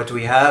what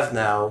we have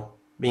now,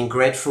 being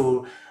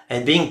grateful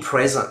and being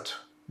present.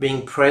 So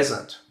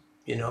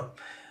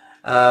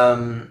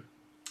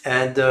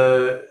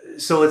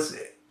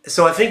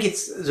I think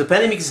the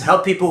pandemic has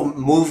helped people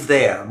move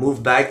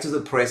back to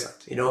the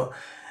present,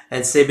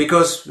 and say,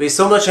 because there's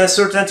so much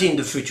uncertainty in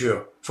the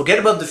future, forget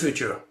about the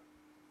future.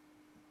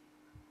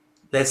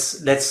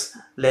 Let's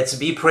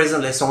be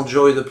present. Let's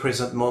enjoy the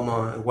present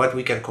moment, what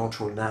we can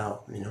control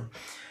now.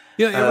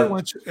 Yeah,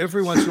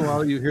 every once in a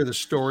while you hear the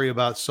story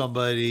about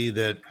somebody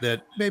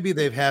that maybe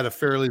they've had a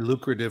fairly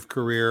lucrative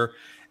career,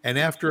 and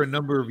after a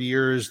number of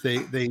years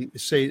they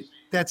say,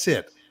 that's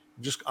it.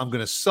 I'm going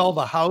to sell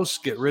the house,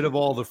 get rid of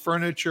all the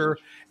furniture,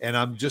 and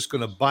I'm just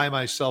going to buy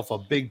myself a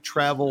big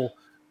travel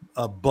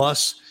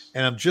bus,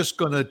 and I'm just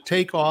going to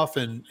take off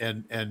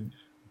and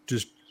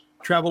just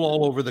travel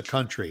all over the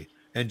country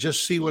and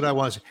just see what I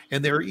want.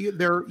 And they're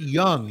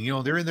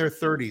young, they're in their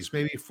 30s,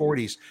 maybe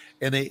 40s,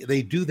 and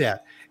they do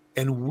that.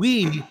 And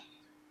we,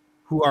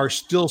 who are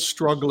still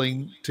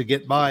struggling to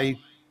get by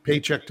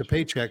paycheck to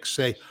paycheck,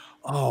 say,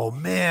 oh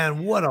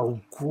man, what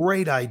a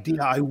great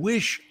idea. I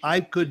wish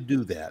I could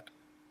do that.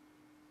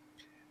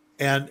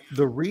 And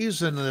the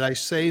reason that I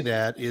say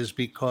that is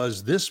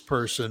because this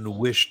person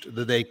wished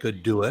that they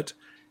could do it,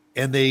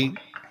 and they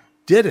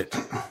did it.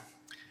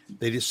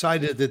 They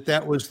decided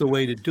that was the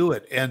way to do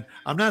it. And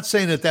I'm not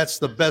saying that that's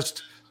the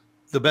best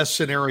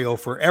scenario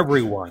for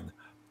everyone,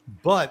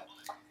 but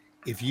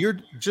if you're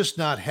just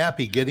not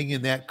happy getting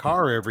in that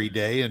car every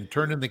day and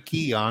turning the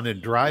key on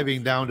and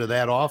driving down to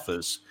that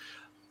office,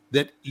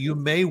 that you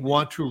may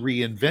want to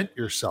reinvent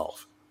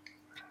yourself.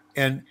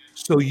 And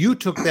so you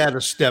took that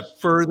a step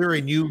further,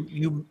 and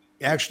you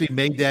actually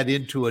made that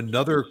into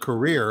another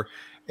career,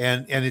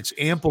 and it's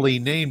amply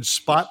named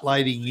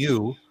Spotlighting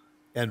You.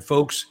 And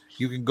folks,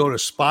 you can go to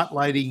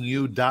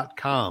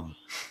spotlightingyou.com.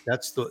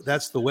 That's the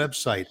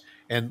website,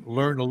 and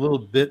learn a little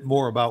bit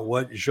more about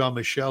what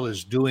Jean-Michel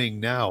is doing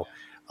now,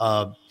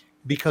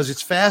 because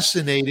it's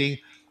fascinating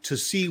to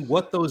see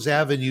what those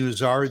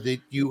avenues are that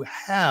you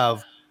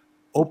have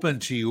open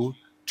to you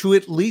to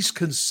at least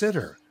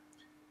consider.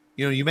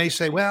 You may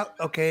say, well,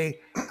 okay,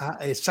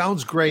 it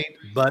sounds great,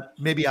 but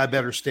maybe I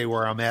better stay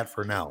where I'm at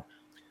for now.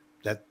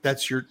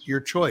 That's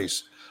your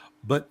choice.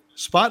 But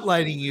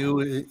Spotlighting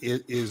You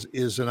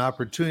is an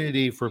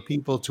opportunity for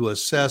people to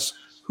assess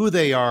who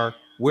they are,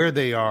 where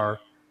they are,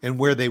 and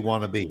where they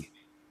want to be.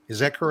 Is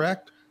that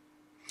correct?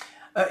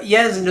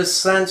 Yes, in a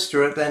sense,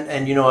 Stuart,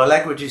 and you know, I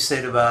like what you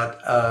said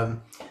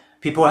about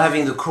people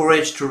having the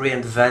courage to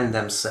reinvent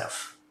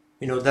themselves.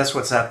 You know, that's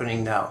what's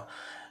happening now,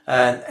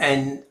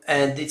 and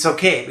it's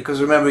okay because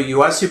remember,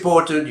 you are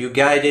supported, you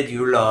guided,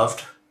 you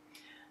loved,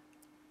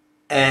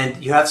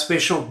 and you have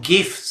special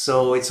gifts.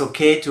 So it's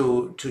okay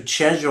to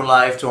change your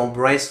life, to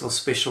embrace those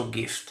special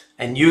gifts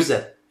and use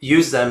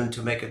them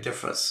to make a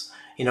difference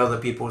in other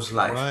people's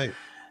life. Right.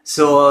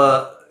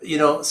 So you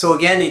know, so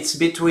again, it's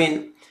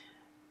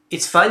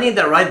finding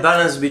the right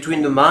balance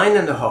between the mind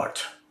and the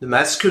heart, the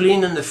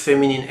masculine and the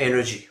feminine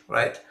energy,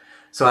 right?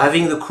 So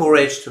having the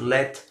courage to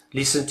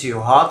listen to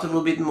your heart a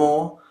little bit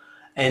more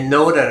and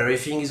know that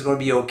everything is going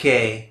to be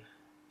okay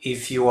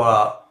if you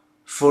are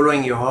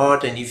following your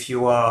heart and if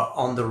you are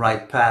on the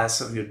right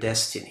path of your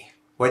destiny,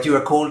 what you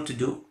are called to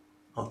do,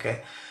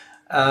 okay?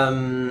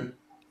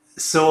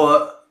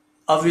 So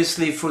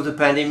obviously through the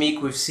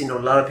pandemic, we've seen a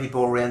lot of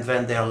people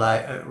reinvent their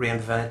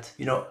life,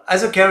 you know,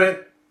 as a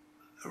career,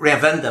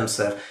 reinvent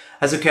themselves.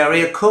 As a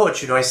career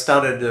coach, you know, I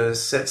started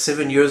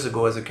 7 years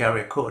ago as a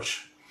career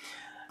coach.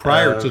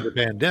 Prior to the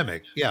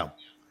pandemic, yeah.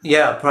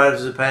 Yeah, prior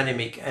to the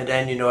pandemic. And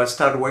then, you know, I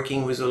started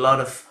working with a lot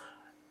of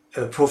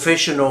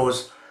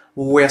professionals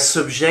who were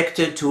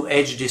subjected to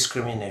age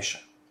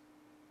discrimination.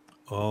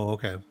 Oh,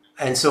 okay.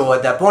 And so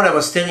at that point, I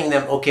was telling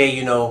them, okay,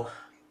 you know,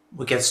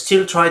 we can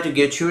still try to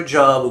get you a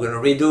job. We're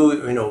going to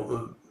redo, you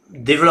know,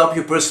 develop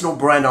your personal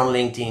brand on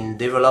LinkedIn,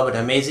 develop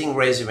an amazing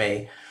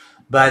resume.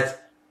 But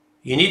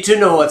you need to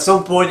know at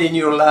some point in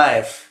your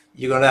life,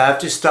 you're going to have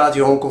to start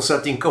your own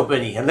consulting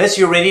company. Unless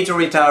you're ready to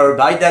retire,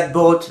 buy that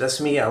boat. That's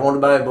me. I want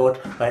to buy a boat,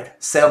 right?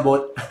 Sell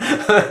boat.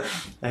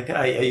 Like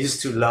I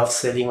used to love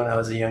selling when I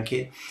was a young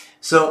kid.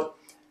 So,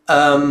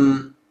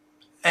 and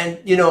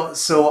you know,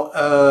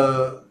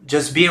 so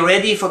just be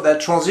ready for that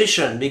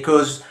transition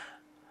because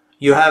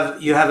you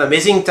have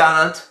amazing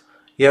talent.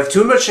 You have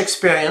too much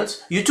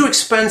experience. You're too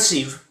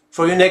expensive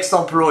for your next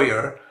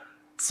employer.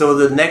 So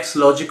the next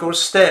logical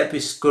step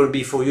is going to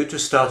be for you to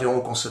start your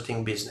own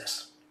consulting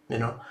business, you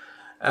know.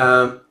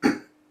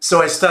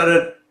 So I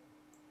started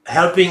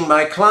helping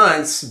my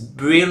clients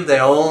build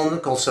their own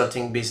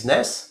consulting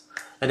business.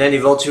 And then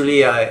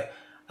eventually I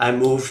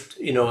moved,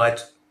 you know,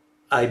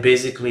 I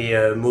basically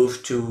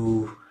moved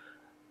to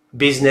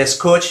business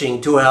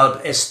coaching to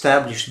help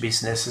established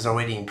businesses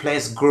already in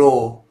place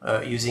grow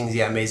using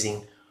the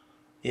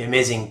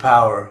amazing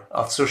power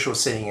of social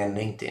selling and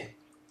LinkedIn.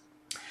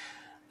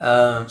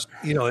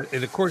 You know,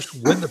 and of course,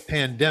 when the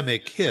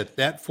pandemic hit,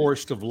 that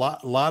forced a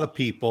lot of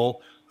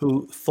people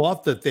who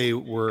thought that they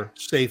were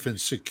safe and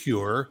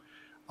secure.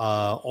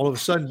 All of a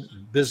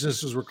sudden,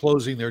 businesses were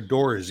closing their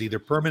doors, either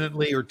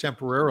permanently or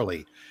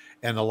temporarily.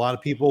 And a lot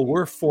of people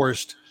were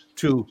forced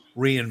to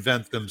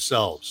reinvent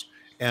themselves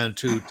and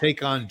to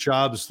take on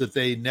jobs that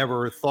they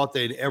never thought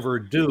they'd ever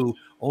do,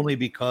 only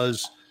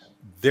because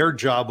their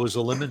job was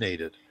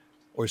eliminated.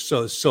 Or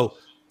so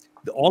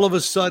all of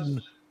a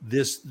sudden,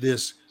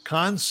 this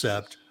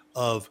concept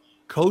of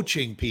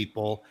coaching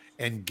people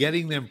and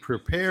getting them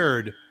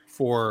prepared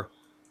for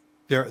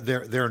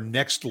their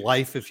next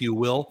life, if you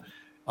will,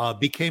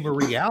 became a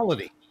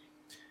reality.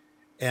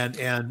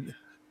 And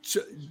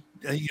so,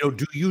 you know,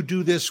 do you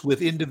do this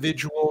with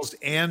individuals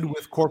and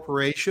with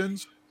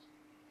corporations?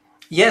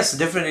 Yes,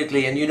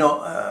 definitely. And you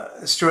know,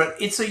 Stuart,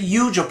 it's a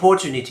huge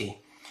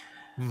opportunity.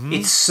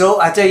 Mm-hmm.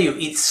 I tell you,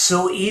 it's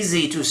so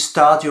easy to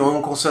start your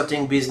own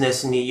consulting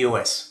business in the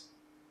US.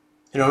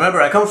 You know,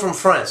 remember, I come from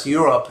France,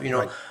 Europe, you know,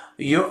 right.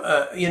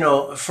 You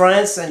know,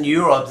 France and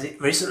Europe,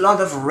 there's a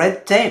lot of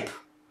red tape.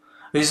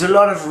 There's a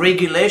lot of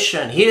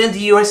regulation. Here in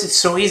the US, it's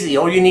so easy.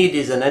 All you need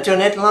is an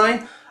internet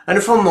line and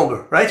a phone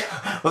number, right?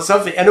 Or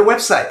something, and a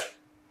website,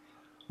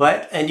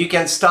 right? And you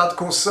can start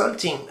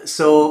consulting.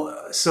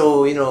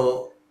 So you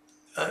know,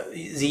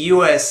 the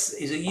US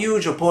is a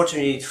huge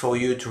opportunity for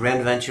you to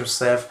reinvent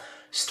yourself,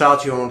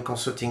 start your own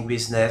consulting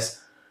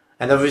business,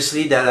 and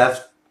obviously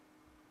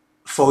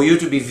for you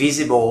to be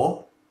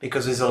visible,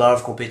 because there's a lot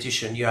of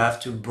competition, you have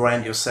to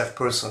brand yourself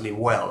personally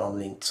well on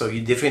LinkedIn. So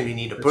you definitely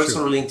need a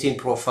personal LinkedIn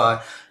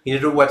profile, you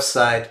need a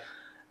website,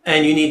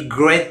 and you need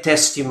great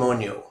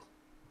testimonial,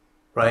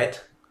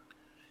 right?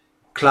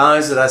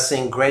 Clients that are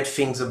saying great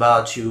things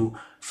about you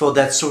for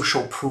that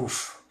social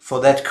proof,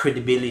 for that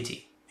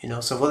credibility, you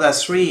know. So for that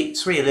three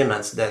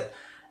elements that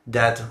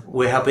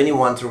will help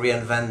anyone to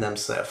reinvent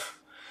themselves.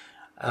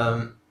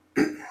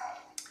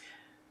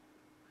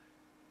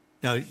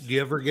 Now, do you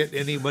ever get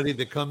anybody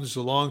that comes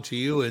along to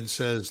you and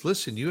says,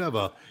 "Listen, you have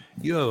a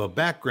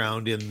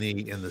background in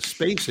the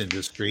space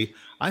industry.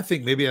 I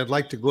think maybe I'd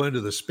like to go into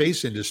the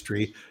space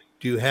industry."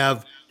 Do you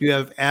have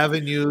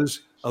avenues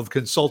of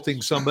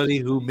consulting somebody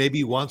who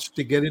maybe wants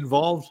to get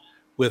involved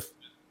with,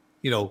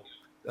 you know,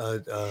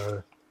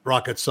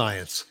 rocket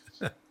science?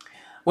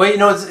 Well, you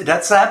know,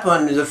 that's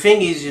happened. The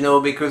thing is, you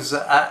know, because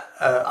I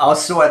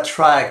also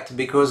attract,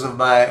 because of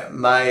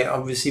my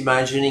obviously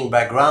my engineering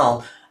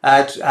background,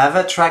 I've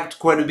attracted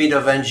quite a bit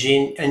of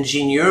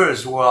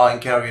engineers who are in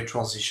career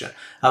transition.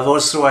 I've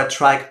also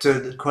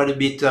attracted quite a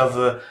bit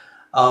of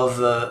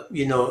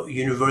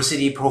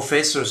university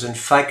professors and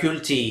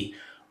faculty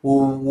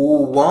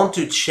who want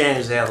to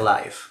change their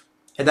life.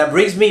 And that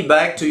brings me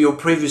back to your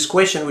previous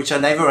question, which I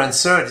never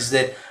answered, is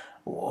that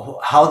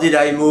how did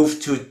I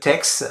move to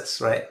Texas,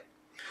 right?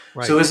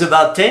 Right. So it was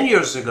about 10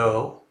 years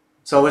ago.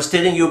 So I was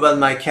telling you about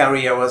my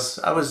career. I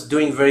was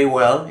doing very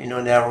well, in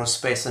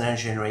aerospace and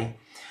engineering.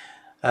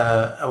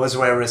 I was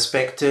well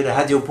respected. I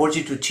had the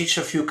opportunity to teach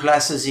a few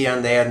classes here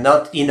and there,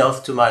 not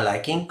enough to my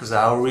liking, because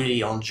I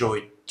really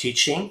enjoyed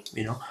teaching,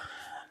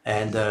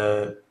 And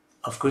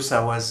of course,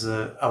 I was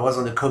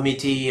on the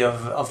committee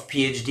of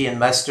PhD and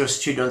master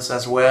students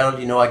as well.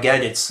 I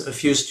guided a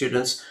few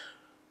students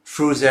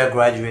through their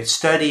graduate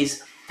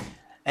studies.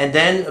 And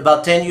then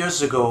about 10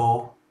 years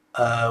ago,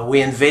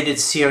 we invaded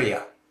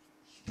Syria.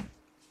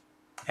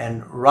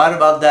 And right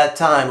about that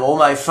time, all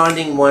my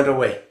funding went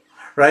away,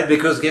 right?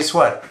 Because guess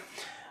what?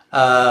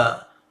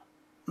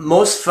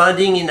 Most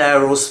funding in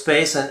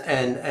aerospace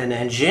and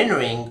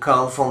engineering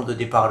come from the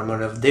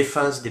Department of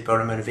Defense,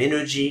 Department of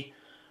Energy,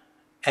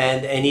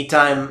 and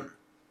anytime,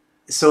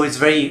 so it's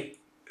very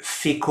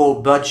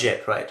fickle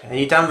budget, right?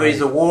 Anytime there is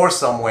a war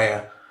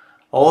somewhere,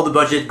 all the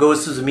budget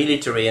goes to the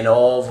military, and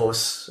all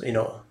those,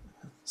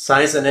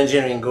 science and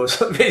engineering goes,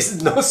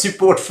 there's no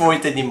support for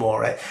it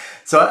anymore, right?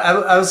 So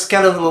I was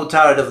kind of a little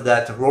tired of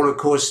that roller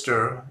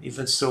coaster.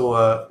 Even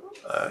so,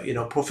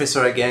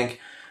 Professor Agenk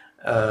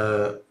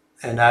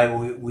and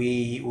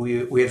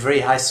we had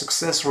very high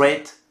success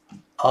rate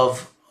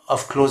of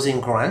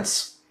closing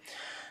grants.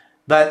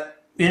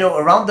 But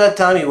around that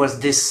time, it was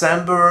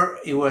December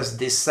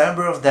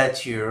of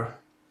that year,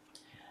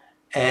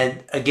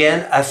 and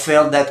again I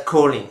felt that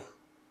calling.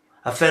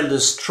 I felt a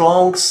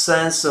strong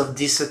sense of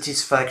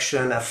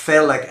dissatisfaction. I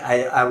felt like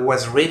I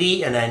was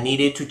ready and I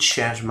needed to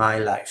change my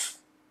life.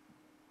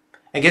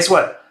 And guess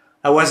what?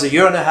 I was a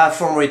year and a half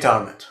from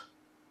retirement.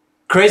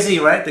 Crazy,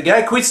 right? The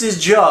guy quits his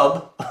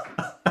job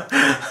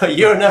a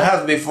year and a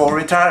half before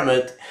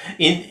retirement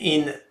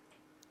at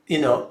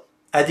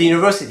the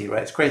university,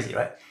 right? It's crazy,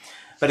 right?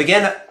 But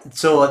again,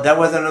 so that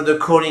was another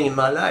calling in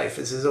my life.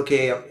 It says,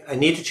 okay, I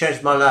need to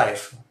change my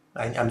life.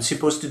 I'm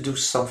supposed to do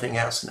something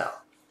else now.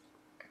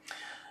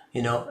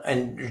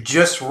 And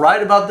just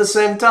right about the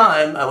same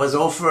time, I was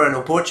offered an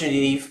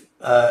opportunity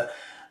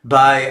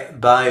by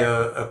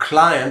a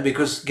client,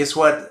 because guess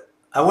what?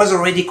 I was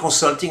already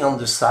consulting on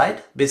the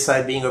side,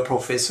 beside being a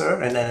professor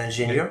and an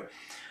engineer.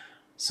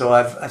 So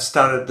I've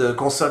started the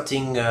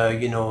consulting,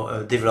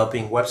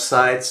 developing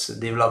websites,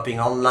 developing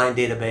online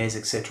database,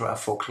 etc.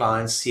 for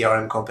clients,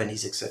 CRM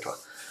companies, etc.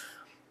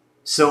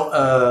 So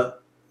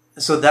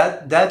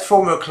that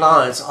former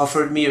clients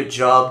offered me a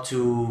job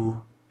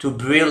to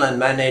build and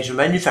manage a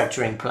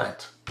manufacturing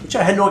plant, which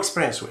I had no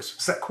experience with.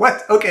 It's like,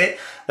 what? Okay,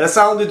 that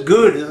sounded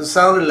good. It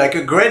sounded like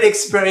a great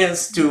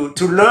experience to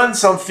learn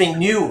something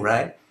new,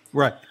 right?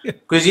 Right.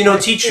 Because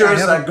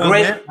teachers are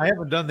great. I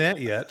haven't done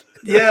that yet.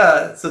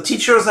 Yeah, so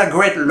teachers are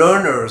great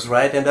learners,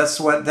 right? And that's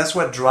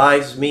what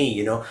drives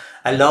me.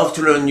 I love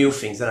to learn new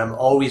things, and I'm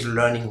always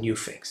learning new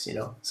things.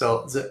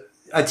 So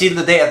until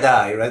the day I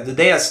die, right? The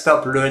day I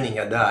stop learning,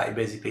 I die.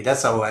 Basically,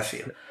 that's how I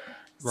feel.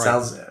 Right.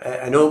 Sounds.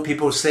 I know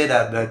people say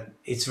that, but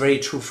it's very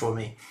true for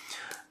me.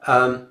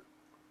 And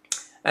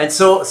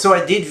so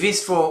I did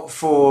this for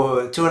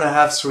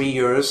 2.5, 3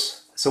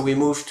 years. So we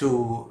moved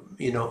to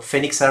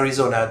Phoenix,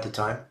 Arizona at the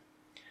time,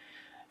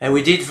 and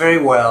we did very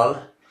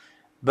well.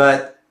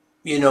 But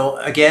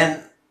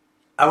again,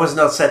 I was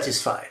not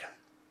satisfied.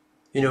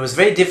 It was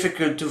very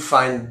difficult to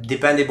find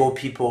dependable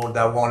people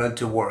that wanted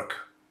to work,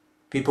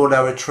 people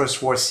that were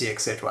trustworthy,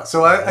 etc.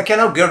 So I kind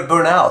of got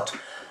burned out.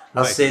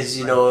 I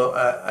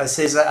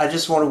says, I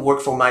just want to work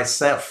for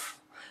myself.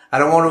 I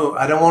don't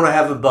want to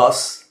have a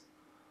boss.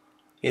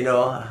 I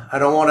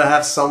don't want to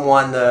have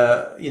someone,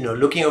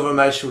 looking over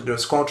my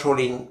shoulders,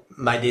 controlling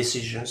my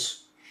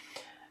decisions.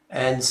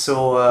 And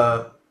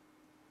so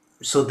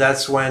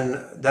that's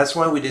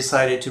when we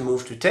decided to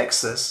move to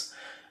Texas,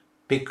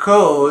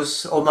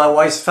 because all my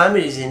wife's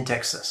family is in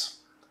Texas.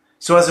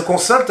 So as a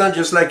consultant,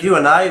 just like you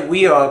and I,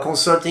 we are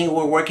consulting,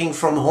 we're working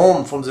from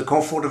home, from the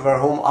comfort of our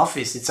home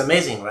office. It's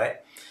amazing, right?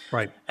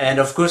 Right. And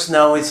of course,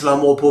 now it's a lot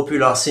more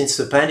popular since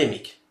the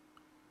pandemic.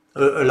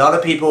 A lot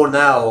of people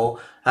now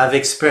have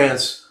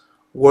experience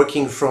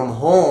working from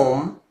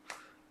home,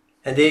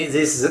 and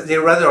they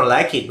rather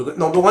like it. Because,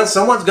 number one,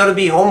 someone's got to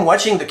be home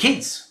watching the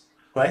kids,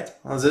 right?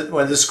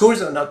 When the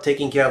schools are not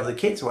taking care of the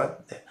kids,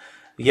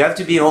 you have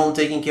to be home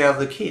taking care of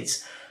the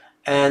kids.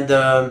 And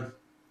so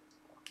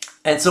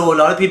a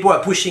lot of people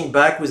are pushing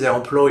back with their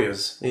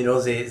employers. They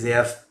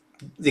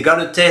got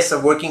a taste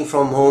of working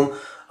from home,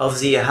 of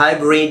the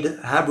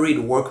hybrid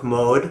work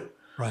mode.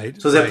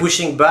 Right. So they're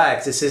pushing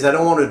back. They say, I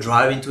don't want to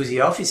drive into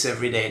the office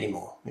every day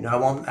anymore. I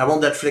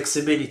want that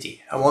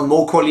flexibility. I want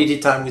more quality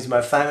time with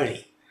my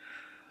family.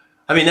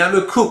 I mean, I'm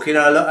a cook.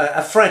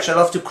 I'm French. I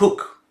love to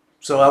cook.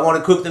 So I want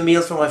to cook the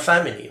meals for my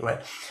family, right?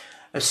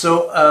 And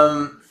so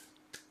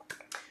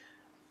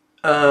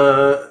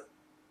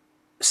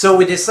So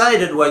we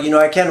decided, well,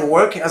 I can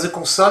work as a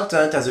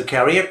consultant, as a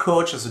career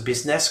coach, as a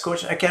business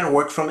coach. I can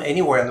work from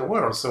anywhere in the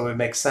world. So it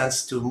makes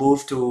sense to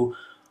move to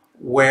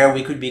where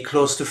we could be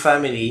close to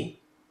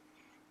family,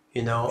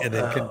 And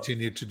then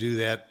continue to do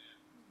that.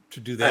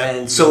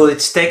 And so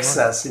it's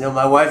Texas.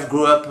 My wife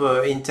grew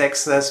up in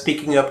Texas,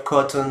 picking up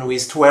cotton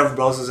with 12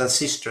 brothers and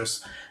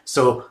sisters.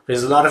 So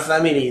there's a lot of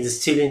family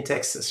still in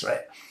Texas,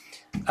 right?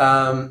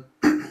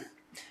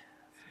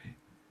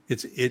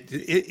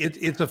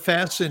 It's a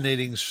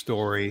fascinating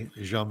story,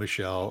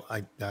 Jean-Michel.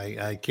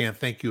 I can't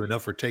thank you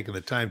enough for taking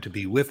the time to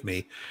be with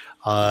me.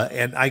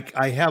 And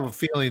I have a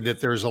feeling that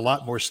there's a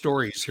lot more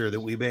stories here that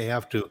we may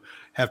have to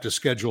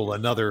schedule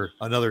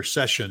another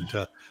session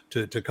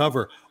to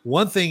cover.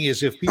 One thing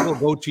is, if people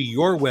go to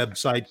your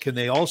website, can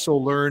they also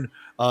learn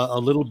a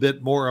little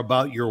bit more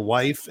about your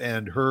wife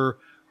and her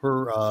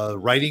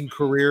writing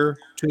career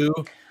too?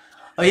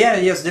 Oh yeah,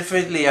 yes,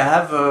 definitely. I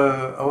have.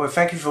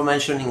 Thank you for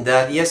mentioning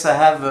that. Yes, I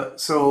have.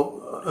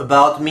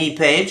 About me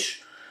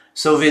page.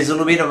 So there's a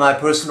little bit of my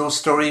personal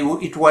story.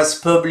 It was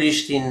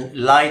published in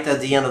Light at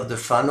the End of the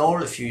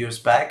Funnel a few years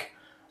back.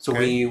 So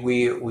Okay.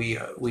 we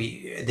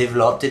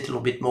developed it a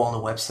little bit more on the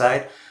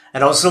website.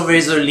 And also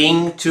there's a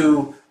link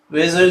to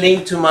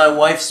my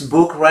wife's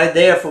book right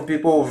there for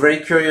people who are very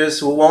curious,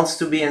 who wants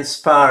to be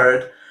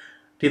inspired.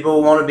 People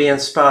who want to be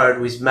inspired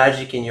with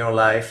magic in your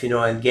life,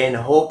 and gain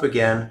hope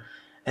again.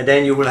 And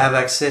then you will have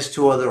access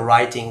to other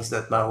writings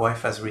that my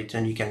wife has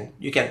written. You can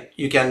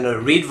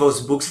read those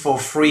books for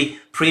free,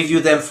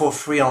 preview them for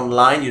free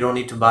online. You don't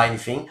need to buy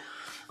anything.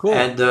 Cool.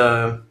 And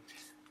I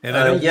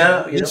know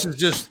yeah, this is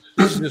just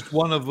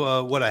one of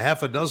a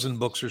half a dozen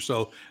books or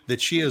so that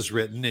she has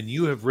written, and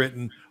you have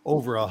written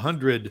over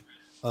 100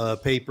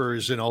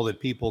 papers and all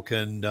that people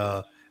can.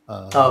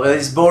 but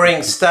it's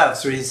boring stuff.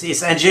 So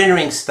it's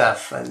engineering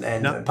stuff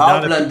and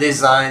power plant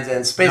designs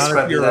and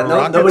spacecraft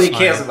design. Nobody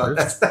cares about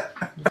that stuff.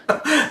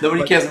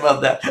 Nobody cares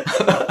about that.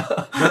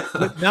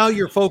 But now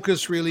your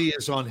focus really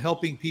is on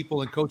helping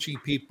people and coaching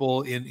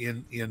people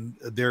in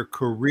their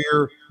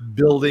career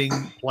building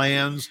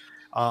plans.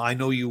 I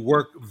know you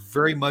work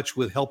very much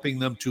with helping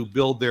them to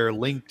build their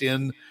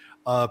LinkedIn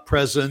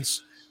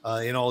presence.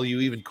 You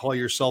even call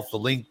yourself the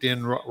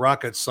LinkedIn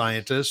rocket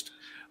scientist.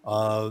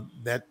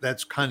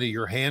 That's kind of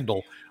your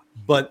handle.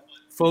 But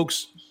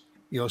folks,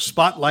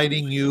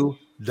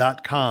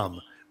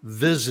 spotlightingyou.com.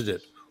 Visit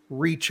it.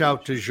 Reach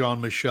out to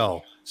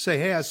Jean-Michel. Say,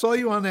 hey, I saw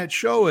you on that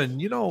show, and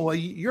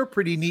you're a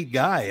pretty neat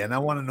guy, and I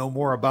want to know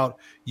more about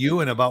you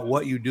and about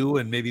what you do,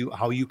 and maybe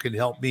how you can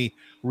help me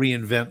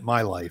reinvent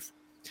my life.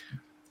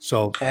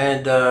 So,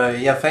 and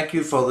thank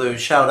you for the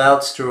shout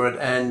out, Stuart.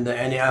 And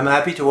I'm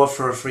happy to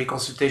offer a free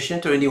consultation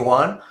to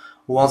anyone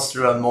who wants to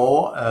learn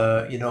more.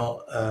 I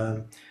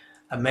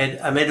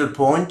made a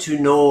point to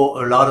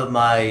know a lot of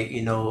my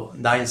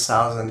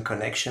 9,000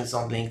 connections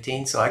on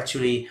LinkedIn. So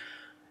actually,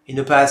 in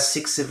the past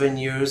 6-7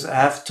 years, I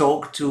have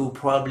talked to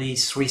probably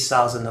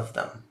 3,000 of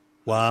them.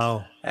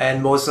 Wow!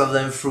 And most of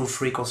them through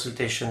free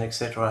consultation,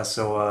 etc.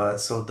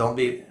 So don't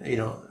be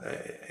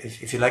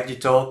if you like to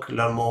talk,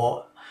 learn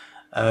more,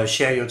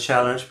 share your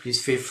challenge. Please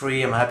feel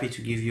free. I'm happy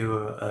to give you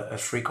a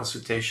free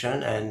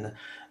consultation and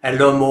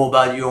learn more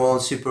about your own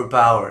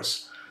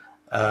superpowers.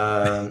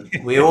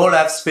 We all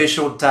have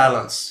special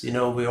talents,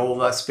 we all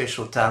have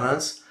special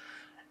talents,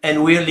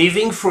 and we're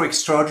living through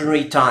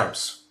extraordinary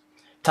times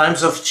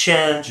of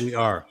change. We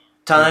are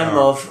time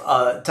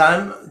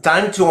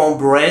to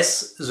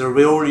embrace the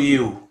real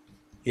you,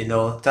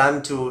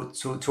 time to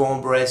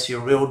embrace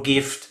your real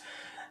gift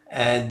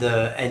and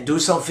do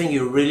something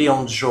you really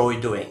enjoy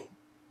doing,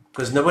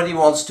 because nobody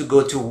wants to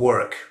go to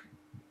work,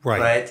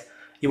 right?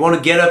 You want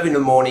to get up in the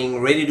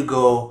morning ready to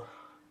go,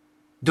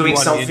 doing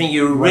something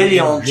you really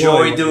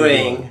enjoy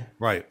doing,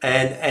 right?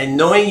 And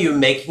knowing you're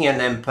making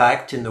an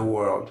impact in the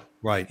world,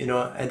 right?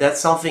 And that's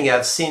something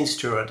I've seen,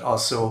 Stuart,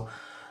 also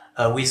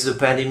with the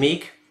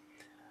pandemic.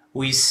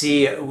 We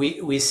see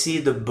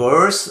the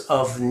birth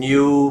of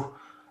new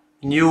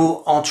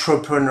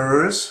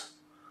entrepreneurs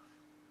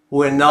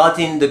who are not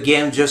in the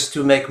game just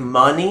to make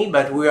money,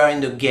 but we are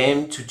in the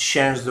game to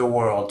change the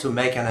world, to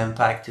make an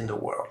impact in the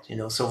world.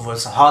 So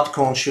those heart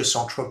conscious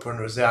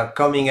entrepreneurs, they are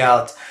coming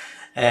out.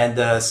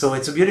 And so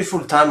it's a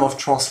beautiful time of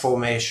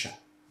transformation.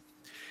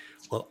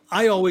 Well,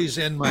 I always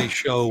end my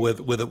show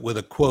with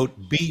a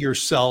quote: "Be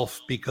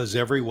yourself, because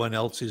everyone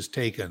else is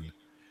taken."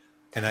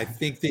 And I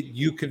think that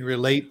you can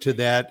relate to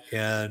that.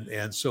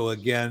 And so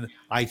again,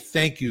 I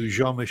thank you,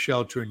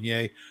 Jean-Michel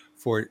Tournier,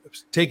 for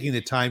taking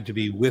the time to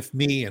be with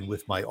me and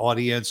with my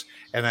audience.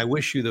 And I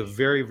wish you the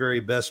very, very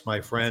best,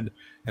 my friend.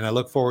 And I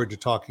look forward to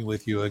talking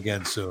with you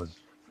again soon.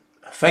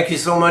 Thank you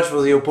so much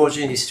for the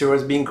opportunity, Stuart.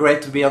 It's been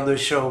great to be on the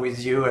show with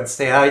you, and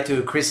say hi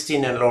to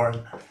Christine and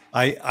Lauren.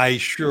 I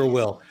sure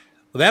will.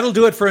 Well, that'll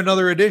do it for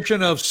another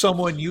edition of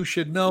Someone You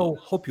Should Know.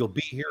 Hope you'll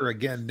be here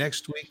again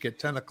next week at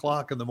 10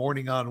 o'clock in the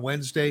morning on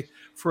Wednesday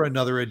for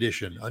another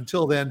edition.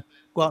 Until then,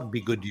 go out and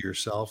be good to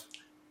yourself.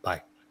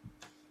 Bye.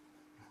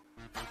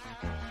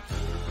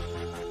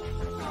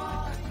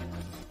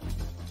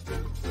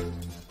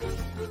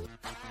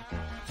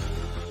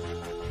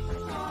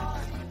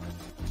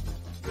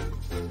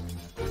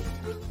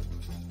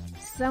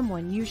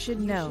 Someone You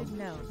Should Know.